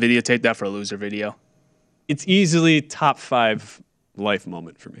wish I would have videotaped that for a loser video. It's easily top 5 life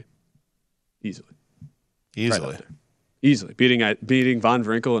moment for me. Easily. Right easily. Beating Von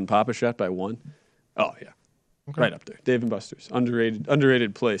Wrinkle and Papachet by 1. Oh, yeah. Okay. Right up there. Dave & Buster's.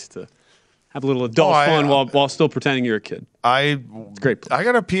 Underrated place to have a little adult fun while still pretending you're a kid. Great place. I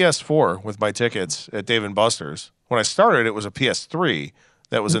got a PS4 with my tickets at Dave & Buster's. When I started, it was a PS3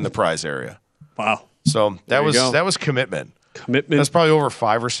 that was in the prize area. Wow. So that was commitment. Commitment. That's probably over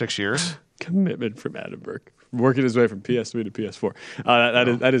 5 or 6 years. Commitment from Adam Burke. Working his way from PS3 to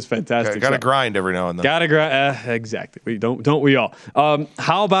PS4. That is fantastic. Got to grind every now and then. Got to grind. Exactly. Don't we all?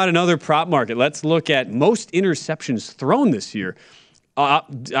 How about another prop market? Let's look at most interceptions thrown this year. I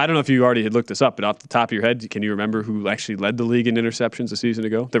don't know if you already had looked this up, but off the top of your head, can you remember who actually led the league in interceptions a season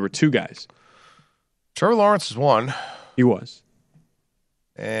ago? There were 2 guys. Trevor Lawrence is one. He was.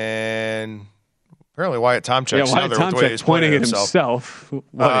 And apparently Wyatt Tomczak's Wyatt Tomczak pointing at himself.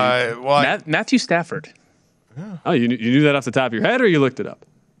 Matthew Stafford. Yeah. Oh, you knew that off the top of your head, or you looked it up?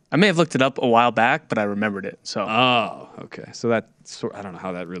 I may have looked it up a while back, but I remembered it. So. Oh, okay. So I don't know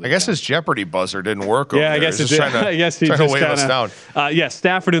how that really. I guess his Jeopardy buzzer didn't work. Yeah, I guess it did. I guess he just trying to wave us down.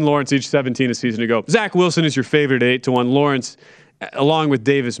 Stafford and Lawrence each 17 a season ago. Zach Wilson is your favorite at 8-1. Lawrence, along with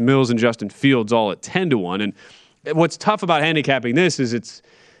Davis Mills and Justin Fields, all at 10-1. And what's tough about handicapping this is it's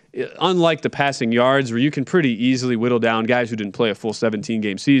unlike the passing yards, where you can pretty easily whittle down guys who didn't play a full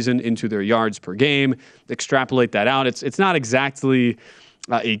 17-game season into their yards per game, extrapolate that out. It's not exactly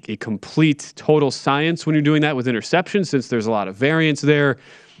a complete total science when you're doing that with interceptions, since there's a lot of variance there,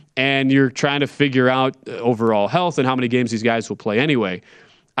 and you're trying to figure out overall health and how many games these guys will play anyway.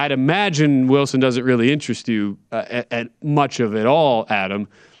 I'd imagine Wilson doesn't really interest you at much of it all, Adam,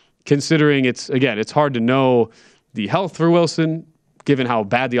 considering it's hard to know the health for Wilson, given how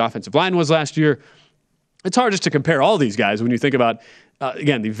bad the offensive line was last year. It's hard just to compare all these guys when you think about,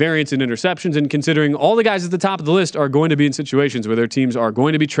 the variance in interceptions, and considering all the guys at the top of the list are going to be in situations where their teams are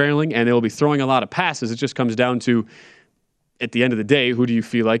going to be trailing and they will be throwing a lot of passes. It just comes down to, at the end of the day, who do you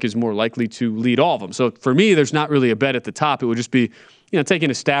feel like is more likely to lead all of them? So for me, there's not really a bet at the top. It would just be,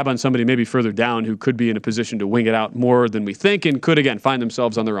 taking a stab on somebody maybe further down who could be in a position to wing it out more than we think and could, again, find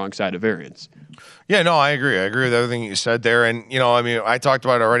themselves on the wrong side of variance. Yeah, no, I agree. I agree with everything you said there. And, I talked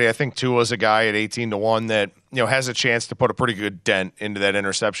about it already. I think Tua's a guy at 18-1 that, has a chance to put a pretty good dent into that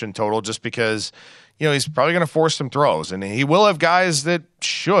interception total, just because, he's probably going to force some throws. And he will have guys that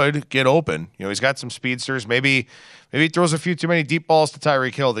should get open. He's got some speedsters. Maybe he throws a few too many deep balls to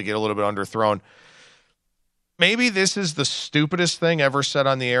Tyreek Hill to get a little bit underthrown. Maybe this is the stupidest thing ever said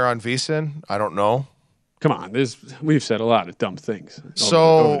on the air on VSiN. I don't know. Come on. We've said a lot of dumb things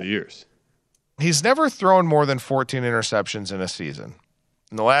over the years. He's never thrown more than 14 interceptions in a season.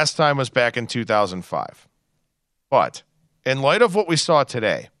 And the last time was back in 2005. But in light of what we saw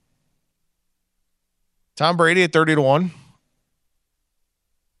today, Tom Brady at 30-1,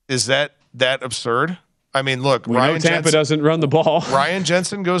 is that absurd? I mean, look, Ryan Tampa doesn't run the ball. Ryan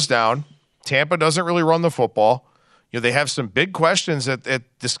Jensen goes down. Tampa doesn't really run the football. They have some big questions at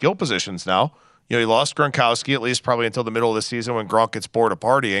the skill positions now. He lost Gronkowski, at least probably until the middle of the season when Gronk gets bored of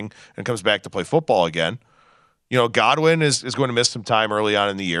partying and comes back to play football again. Godwin is going to miss some time early on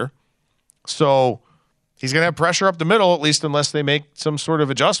in the year. So he's going to have pressure up the middle, at least unless they make some sort of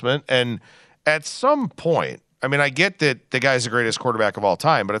adjustment. And at some point, I get that the guy's the greatest quarterback of all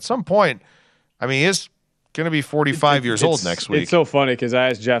time, but at some point, he is going to be 45 years old next week. It's so funny because I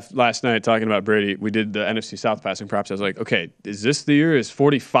asked Jeff last night talking about Brady. We did the NFC South passing props. I was like, okay, is this the year? Is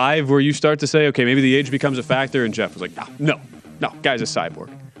 45 where you start to say, okay, maybe the age becomes a factor? And Jeff was like, no, guy's a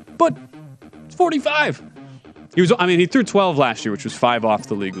cyborg. But it's 45. He threw 12 last year, which was 5 off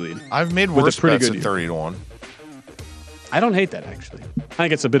the league lead. I've made worse bets at 30-1. I don't hate that, actually. I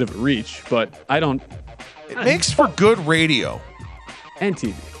think it's a bit of a reach, but I don't. It makes for good radio. And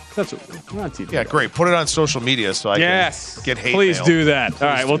TV. That's what we're on TV. Yeah, great. Put it on social media so I can get hate Please mail. do that. All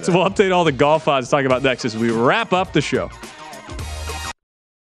right, we'll update all the golf odds to talk about next as we wrap up the show.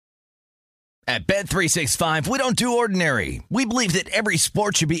 At Bet365, we don't do ordinary. We believe that every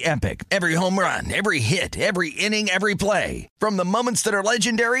sport should be epic. Every home run, every hit, every inning, every play. From the moments that are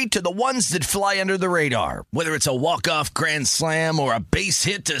legendary to the ones that fly under the radar. Whether it's a walk-off grand slam or a base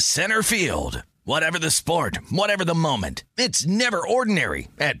hit to center field. Whatever the sport, whatever the moment, it's never ordinary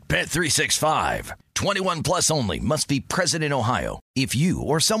at Bet365. 21 plus only. Must be present in Ohio. If you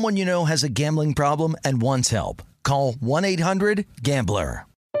or someone you know has a gambling problem and wants help, call 1-800-GAMBLER.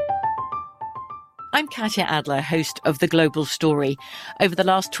 I'm Katya Adler, host of The Global Story. Over the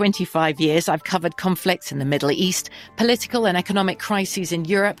last 25 years, I've covered conflicts in the Middle East, political and economic crises in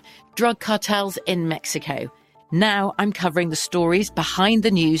Europe, drug cartels in Mexico. Now I'm covering the stories behind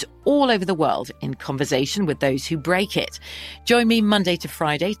the news all over the world in conversation with those who break it. Join me Monday to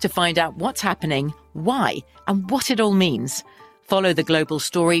Friday to find out what's happening, why, and what it all means. Follow The Global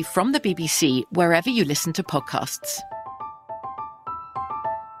Story from the BBC wherever you listen to podcasts.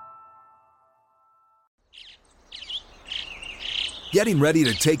 Getting ready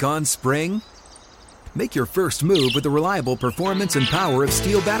to take on spring? Make your first move with the reliable performance and power of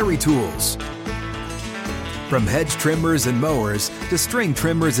Steel battery tools. From hedge trimmers and mowers to string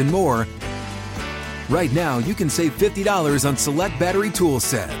trimmers and more, right now you can save $50 on select battery tool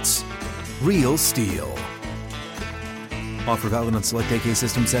sets. Real Steel. Offer valid on select AK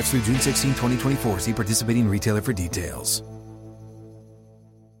system sets through June 16, 2024. See participating retailer for details.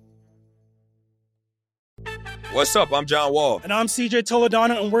 What's up? I'm John Wall. And I'm CJ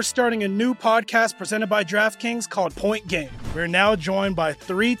Toledano, and we're starting a new podcast presented by DraftKings called Point Game. We're now joined by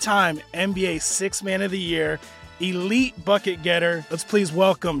three-time NBA Sixth Man of the Year, elite bucket getter. Let's please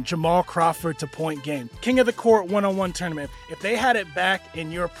welcome Jamal Crawford to Point Game. King of the Court one-on-one tournament. If they had it back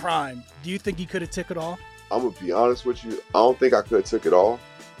in your prime, do you think you could have took it all? I'm going to be honest with you. I don't think I could have took it all,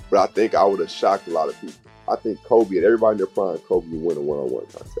 but I think I would have shocked a lot of people. I think Kobe and everybody in their prime, Kobe would win a one-on-one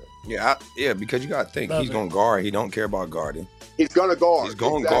contest. Yeah, because you got to think, he's going to guard. He don't care about guarding. He's going to guard. He's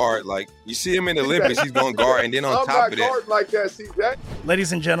going to guard. Like, you see him in the Olympics, he's going to guard. And then on top of that. I'm not guarding like that, CJ.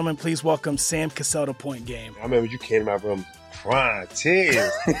 Ladies and gentlemen, please welcome Sam Cassell to Point Game. I remember you came to my room crying,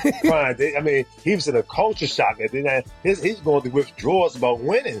 tears, crying. I mean, he was in a culture shock. And then he's going through withdrawals about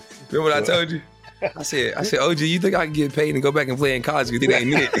winning. Remember what I told you? I said, OG, you think I can get paid and go back and play in college because it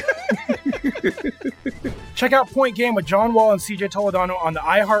ain't it? Check out Point Game with John Wall and CJ Toledano on the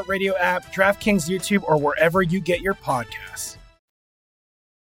iHeartRadio app, DraftKings YouTube, or wherever you get your podcasts.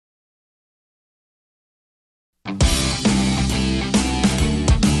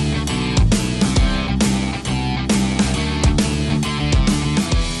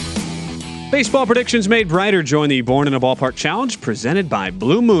 Baseball predictions made brighter. Join the Born in a Ballpark Challenge presented by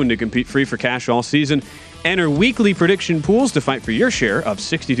Blue Moon to compete free for cash all season. Enter weekly prediction pools to fight for your share of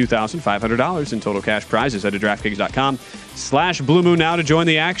 $62,500 in total cash prizes. Head to DraftKings.com/Blue Moon now to join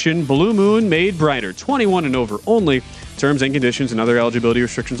the action. Blue Moon made brighter. 21 and over only. Terms and conditions and other eligibility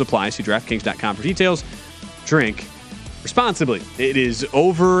restrictions apply. See DraftKings.com for details. Drink responsibly. It is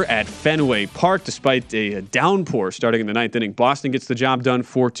over at Fenway Park despite a downpour starting in the ninth inning. Boston gets the job done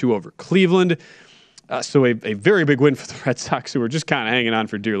 4-2 over Cleveland. So a very big win for the Red Sox, who are just kind of hanging on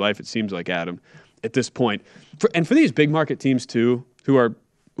for dear life, it seems like, Adam, at this point. And for these big market teams, too, who are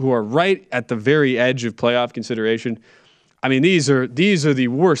right at the very edge of playoff consideration, I mean, these are the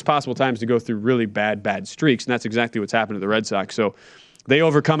worst possible times to go through really bad streaks, and that's exactly what's happened to the Red Sox. So they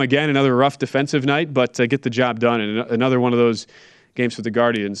overcome again another rough defensive night, but get the job done. And another one of those games for the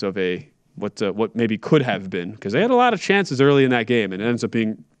Guardians of what maybe could have been, because they had a lot of chances early in that game, and it ends up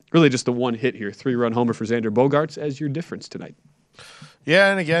being really just the one hit here, 3-run homer for Xander Bogaerts as your difference tonight.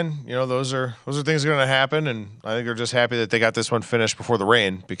 Yeah, and again, those are things that are going to happen, and I think they're just happy that they got this one finished before the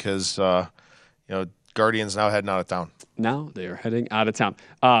rain because Guardians now heading out of town. Now they are heading out of town.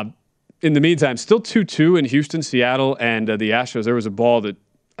 In the meantime, still 2-2 in Houston, Seattle, and the Astros. There was a ball that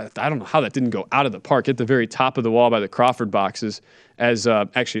I don't know how that didn't go out of the park, hit the very top of the wall by the Crawford boxes. As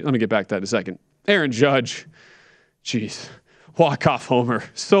actually, let me get back to that in a second. Aaron Judge, walk-off homer,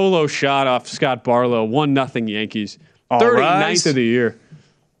 solo shot off Scott Barlow, 1-0 Yankees. 39th of the year.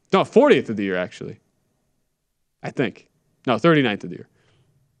 No, 40th of the year, actually. I think. No, 39th of the year.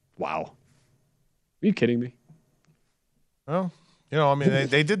 Wow. Are you kidding me? Well,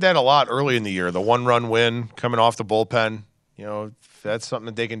 they did that a lot early in the year. The 1-run win coming off the bullpen. That's something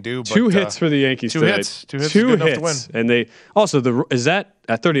that they can do. But, 2 hits for the Yankees Two tonight. hits is good enough to win. And they also, is that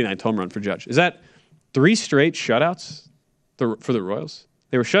a 39th home run for Judge? Is that 3 straight shutouts for the Royals?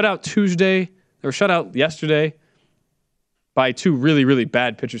 They were shut out Tuesday. They were shut out yesterday by 2 really, really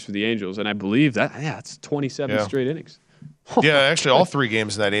bad pitchers for the Angels. And I believe it's 27 straight innings. Yeah, actually, all 3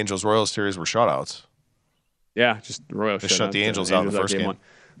 games in that Angels-Royals series were shutouts. Yeah, just the Royals shut the Angels out in the first game.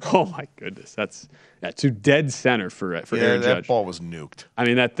 Oh, my goodness. That's to dead center for Aaron Judge. That ball was nuked. I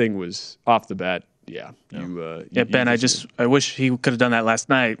mean, that thing was off the bat. Yeah. Ben, I wish he could have done that last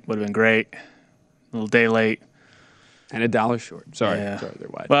night. Would have been great. A little day late. And $1 short. Sorry, they're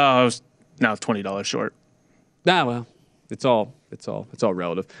wide. Well, I was now $20 short. Well, it's all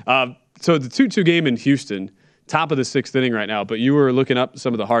relative. So the 2-2 game in Houston, top of the 6th inning right now, but you were looking up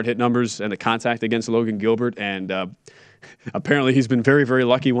some of the hard hit numbers and the contact against Logan Gilbert, and apparently he's been very, very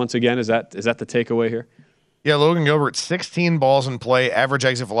lucky once again. Is that the takeaway here? Yeah, Logan Gilbert, 16 balls in play, average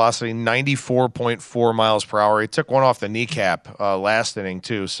exit velocity 94.4 miles per hour. He took one off the kneecap last inning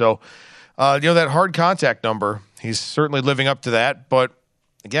too. So, that hard contact number, he's certainly living up to that. But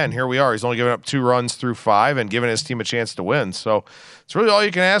again, here we are. He's only given up 2 runs through 5 and giving his team a chance to win. So it's really all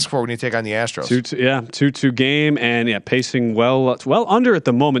you can ask for when you take on the Astros. 2-2 game, and pacing well under at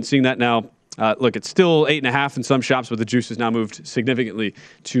the moment. Seeing that now. Look, it's still 8.5 in some shops, but the juice has now moved significantly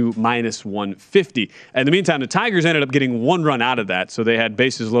to -150. In the meantime, the Tigers ended up getting 1 run out of that, so they had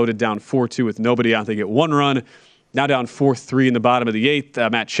bases loaded down 4-2 with nobody out. They get 1 run, now down 4-3 in the bottom of the 8th.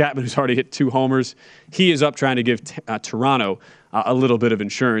 Matt Chapman, who's already hit 2 homers, he is up trying to give Toronto a little bit of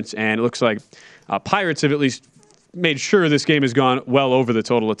insurance, and it looks like Pirates have at least made sure this game has gone well over the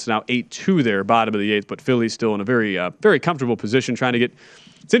total. It's now 8-2 there, bottom of the 8th, but Philly's still in a very, very comfortable position trying to get.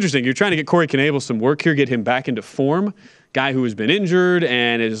 It's interesting. You're trying to get Corey Knebel some work here, get him back into form. Guy who has been injured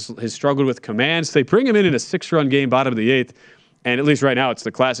and has struggled with command. So they bring him in a 6-run game, bottom of the 8th. And at least right now, it's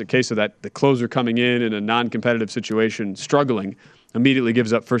the classic case of that. The closer coming in a non-competitive situation, struggling, immediately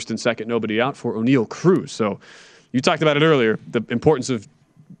gives up first and second, nobody out for O'Neal Cruz. So you talked about it earlier, the importance of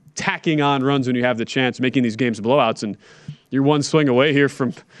tacking on runs when you have the chance, making these games blowouts. And you're 1 swing away here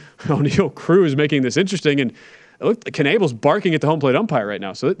from O'Neal Cruz making this interesting. And look, Knebel's barking at the home plate umpire right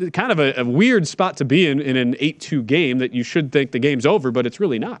now. So it's kind of a weird spot to be in an 8-2 game that you should think the game's over, but it's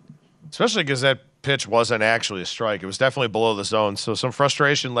really not. Especially because that pitch wasn't actually a strike. It was definitely below the zone. So some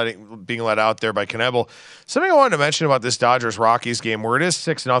frustration being let out there by Knebel. Something I wanted to mention about this Dodgers-Rockies game where it is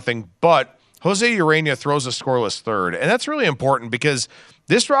 6-0, but Jose Urena throws a scoreless 3rd. And that's really important because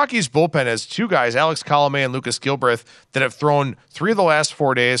this Rockies bullpen has 2 guys, Alex Colomé and Lucas Gilbreth, that have thrown 3 of the last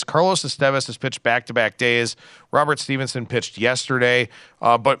 4 days. Carlos Estevez has pitched back-to-back days. Robert Stevenson pitched yesterday.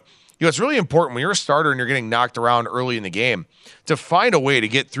 But it's really important when you're a starter and you're getting knocked around early in the game to find a way to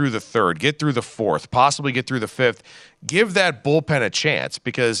get through the 3rd, get through the 4th, possibly get through the 5th. Give that bullpen a chance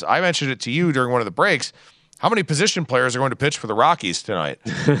because I mentioned it to you during one of the breaks. How many position players are going to pitch for the Rockies tonight?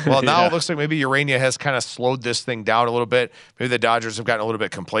 Well, now It looks like maybe Urena has kind of slowed this thing down a little bit. Maybe the Dodgers have gotten a little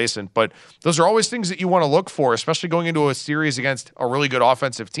bit complacent. But those are always things that you want to look for, especially going into a series against a really good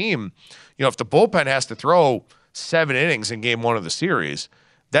offensive team. If the bullpen has to throw 7 innings in game 1 of the series,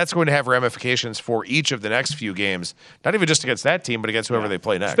 that's going to have ramifications for each of the next few games, not even just against that team, but against whoever they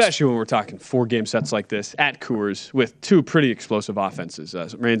play next. Especially when we're talking 4-game sets like this at Coors with 2 pretty explosive offenses.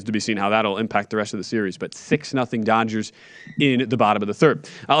 It remains to be seen how that'll impact the rest of the series, but 6-0 Dodgers in the bottom of the 3rd.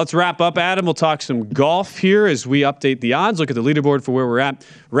 Let's wrap up, Adam. We'll talk some golf here as we update the odds, look at the leaderboard for where we're at.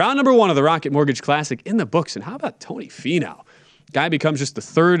 Round number 1 of the Rocket Mortgage Classic in the books, and how about Tony Finau? Guy becomes just the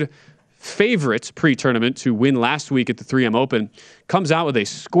 3rd favorites pre-tournament to win last week at the 3M Open, comes out with a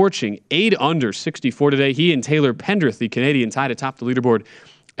scorching 8 under 64 today. He and Taylor Pendrith, the Canadian, tied atop the leaderboard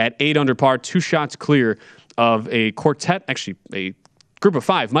at 8 under par, 2 shots clear of a quartet, actually a group of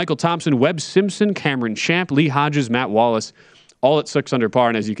 5. Michael Thompson, Webb Simpson, Cameron Champ, Lee Hodges, Matt Wallace, all at 6 under par.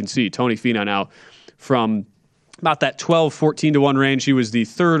 And as you can see, Tony Finau now from about that 12-14 to 1 range. He was the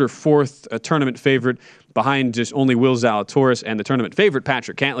 3rd or 4th tournament favorite behind just only Will Zalatoris and the tournament favorite,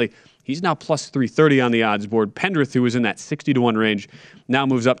 Patrick Cantlay. He's now plus 330 on the odds board. Pendrith, who was in that 60 to 1 range, now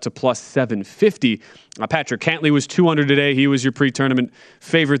moves up to plus 750. Patrick Cantlay was 2 under today. He was your pre-tournament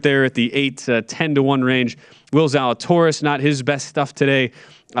favorite there at the 8-10 to 1 range. Will Zalatoris, not his best stuff today,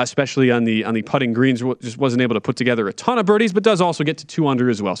 especially on the putting greens. Just wasn't able to put together a ton of birdies, but does also get to 2 under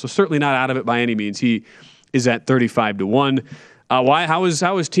as well. So certainly not out of it by any means. He is at 35 to 1. How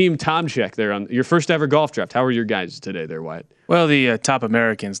was Team Tomczyk there on your first ever golf draft? How are your guys today there, Wyatt? Well, the top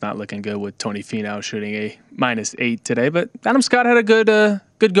American's not looking good with Tony Finau shooting a -8 today, but Adam Scott had a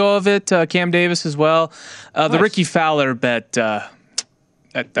good go of it. Cam Davis as well. The Ricky Fowler bet.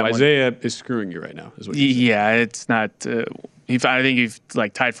 Isaiah is screwing you right now. Is what it's not. I think he's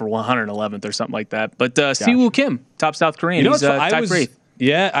tied for 111th or something like that. But Siwoo Kim, top South Korean, he's tied for 8th.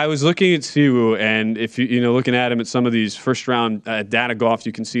 Yeah, I was looking at Siwoo, and if looking at him at some of these first round data golf,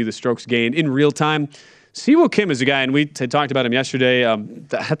 you can see the strokes gained in real time. Siwoo Kim is a guy, and we had talked about him yesterday.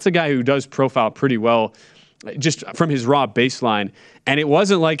 That's a guy who does profile pretty well, just from his raw baseline. And it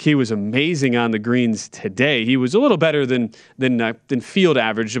wasn't like he was amazing on the greens today. He was a little better than field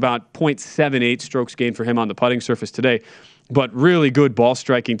average, about 0.78 strokes gained for him on the putting surface today. But really good ball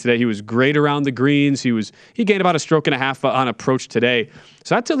striking today. He was great around the greens. He gained about a stroke and a half on approach today.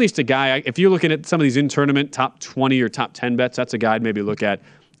 So that's at least a guy. If you're looking at some of these in-tournament top 20 or top 10 bets, that's a guy I'd maybe look at.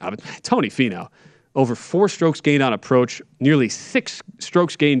 Tony Finau, over 4 strokes gained on approach, nearly 6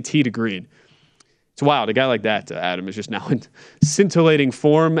 strokes gained tee to green. It's wild. A guy like that, Adam, is just now in scintillating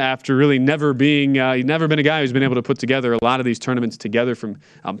form after really never being, he's never been a guy who's been able to put together a lot of these tournaments together from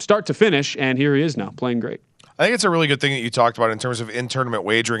start to finish, and here he is now playing great. I think it's a really good thing that you talked about in terms of in-tournament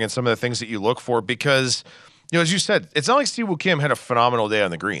wagering and some of the things that you look for because, as you said, it's not like Siwoo Kim had a phenomenal day on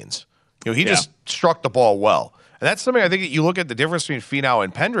the greens. He just struck the ball well. And that's something I think that you look at the difference between Finau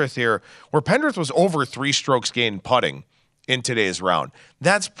and Pendrith here, where Pendrith was over 3 strokes gained putting in today's round.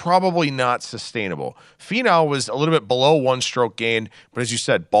 That's probably not sustainable. Finau was a little bit below 1 stroke gained, but as you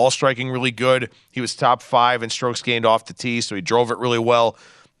said, ball striking really good. He was top 5 in strokes gained off the tee, so he drove it really well.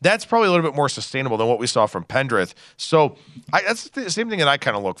 That's probably a little bit more sustainable than what we saw from Pendrith. So that's the same thing that I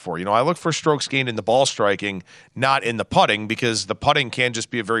kind of look for. I look for strokes gained in the ball striking, not in the putting, because the putting can just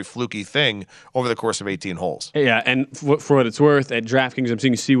be a very fluky thing over the course of 18 holes. Yeah, and for what it's worth, at DraftKings, I'm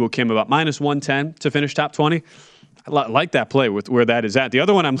seeing Siwoo Kim about -110 to finish top 20. I like that play with where that is at. The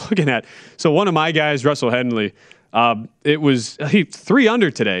other one I'm looking at, so one of my guys, Russell Henley, he 3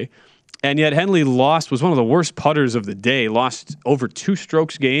 under today. And yet Henley was one of the worst putters of the day, lost over 2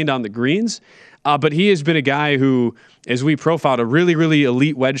 strokes gained on the greens. But he has been a guy who, as we profiled, a really, really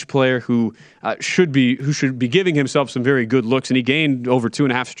elite wedge player who should be giving himself some very good looks. And he gained over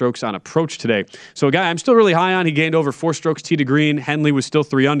 2.5 strokes on approach today. So a guy I'm still really high on. He gained over 4 strokes tee to green. Henley was still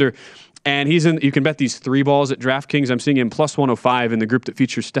 3 under. And he's in. You can bet these 3 balls at DraftKings. I'm seeing him +105 in the group that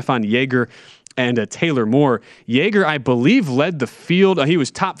features Stefan Jaeger and Taylor Moore. Jaeger, I believe, led the field. He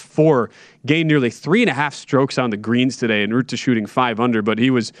was top 4, gained nearly 3.5 strokes on the greens today en route to shooting 5 under. But he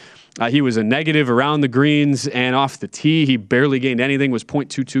was a negative around the greens and off the tee. He barely gained anything, was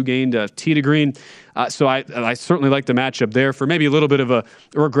 .22 gained tee to green. So I certainly like the matchup there for maybe a little bit of a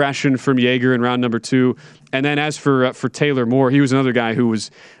regression from Jaeger in round number 2. And then as for Taylor Moore, he was another guy who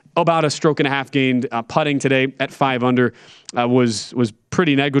was about 1.5 strokes gained putting today at 5 under. Was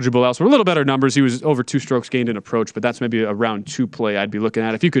pretty negligible elsewhere. A little better numbers. He was over 2 strokes gained in approach, but that's maybe a round 2 play I'd be looking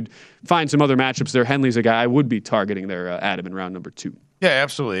at. If you could find some other matchups there, Henley's a guy I would be targeting there, Adam, in round number 2. Yeah,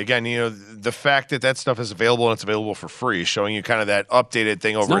 absolutely. Again, the fact that stuff is available and it's available for free, showing you kind of that updated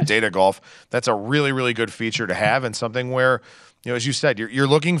thing over at Data Golf, that's a really, really good feature to have and something where, as you said, you're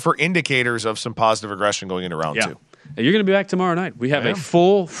looking for indicators of some positive aggression going into round 2. And you're going to be back tomorrow night. We have a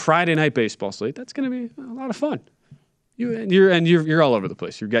full Friday night baseball slate. That's going to be a lot of fun. You're all over the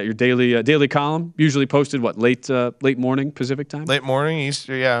place. You've got your daily column, usually posted late morning Pacific time. Late morning,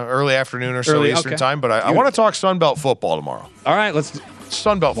 Easter, early afternoon or so Eastern time. But I want to talk Sunbelt football tomorrow. All right, let's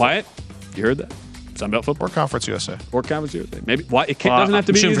Sunbelt. Wyatt, you heard that? Sunbelt football or Conference USA Maybe it doesn't have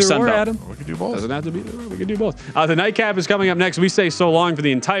to be either or, Adam. We can do both. Doesn't have to be either or. We can do both. The nightcap is coming up next. We say so long for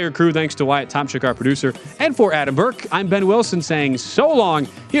the entire crew. Thanks to Wyatt Tomchik, our producer, and for Adam Burke. I'm Ben Wilson saying so long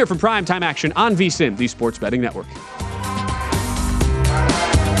here from Primetime Action on VSiN, the Sports Betting Network.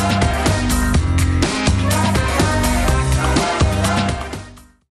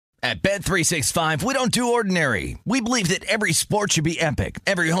 At Bet365, we don't do ordinary. We believe that every sport should be epic.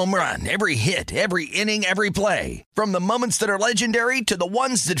 Every home run, every hit, every inning, every play. From the moments that are legendary to the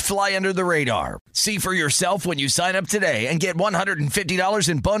ones that fly under the radar. See for yourself when you sign up today and get $150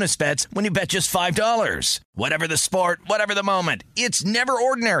 in bonus bets when you bet just $5. Whatever the sport, whatever the moment, it's never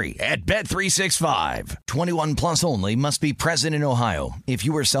ordinary at Bet365. 21 plus only. Must be present in Ohio. If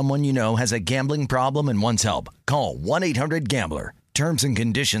you or someone you know has a gambling problem and wants help, call 1-800-GAMBLER. Terms and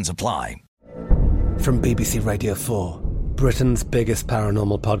conditions apply. From BBC Radio 4, Britain's biggest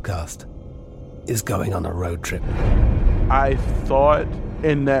paranormal podcast is going on a road trip. I thought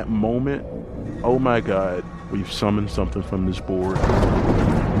in that moment, oh my God, we've summoned something from this board.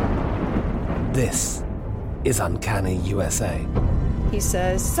 This is Uncanny USA. He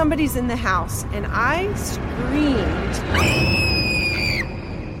says, somebody's in the house, and I screamed.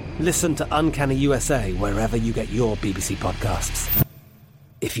 Listen to Uncanny USA wherever you get your BBC podcasts,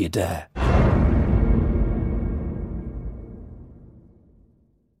 if you dare.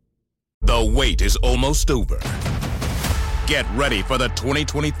 The wait is almost over. Get ready for the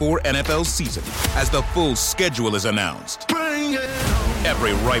 2024 NFL season as the full schedule is announced.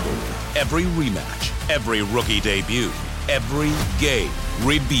 Every rivalry, every rematch, every rookie debut, every game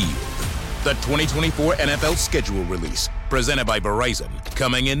revealed. The 2024 NFL schedule release, presented by Verizon,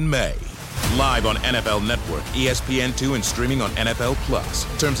 coming in May. Live on NFL Network, ESPN2, and streaming on NFL Plus.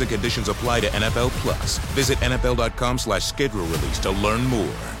 Terms and conditions apply to NFL Plus. Visit NFL.com/schedule release to learn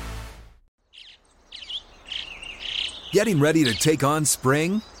more. Getting ready to take on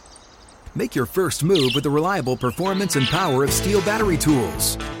spring? Make your first move with the reliable performance and power of Steel battery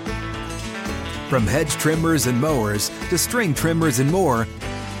tools. From hedge trimmers and mowers to string trimmers and more,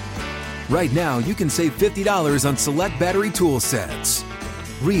 right now you can save $50 on select battery tool sets.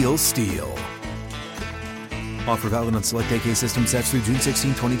 Real Steel. Offer valid on select AK system sets through June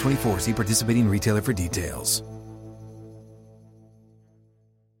 16, 2024. See participating retailer for details.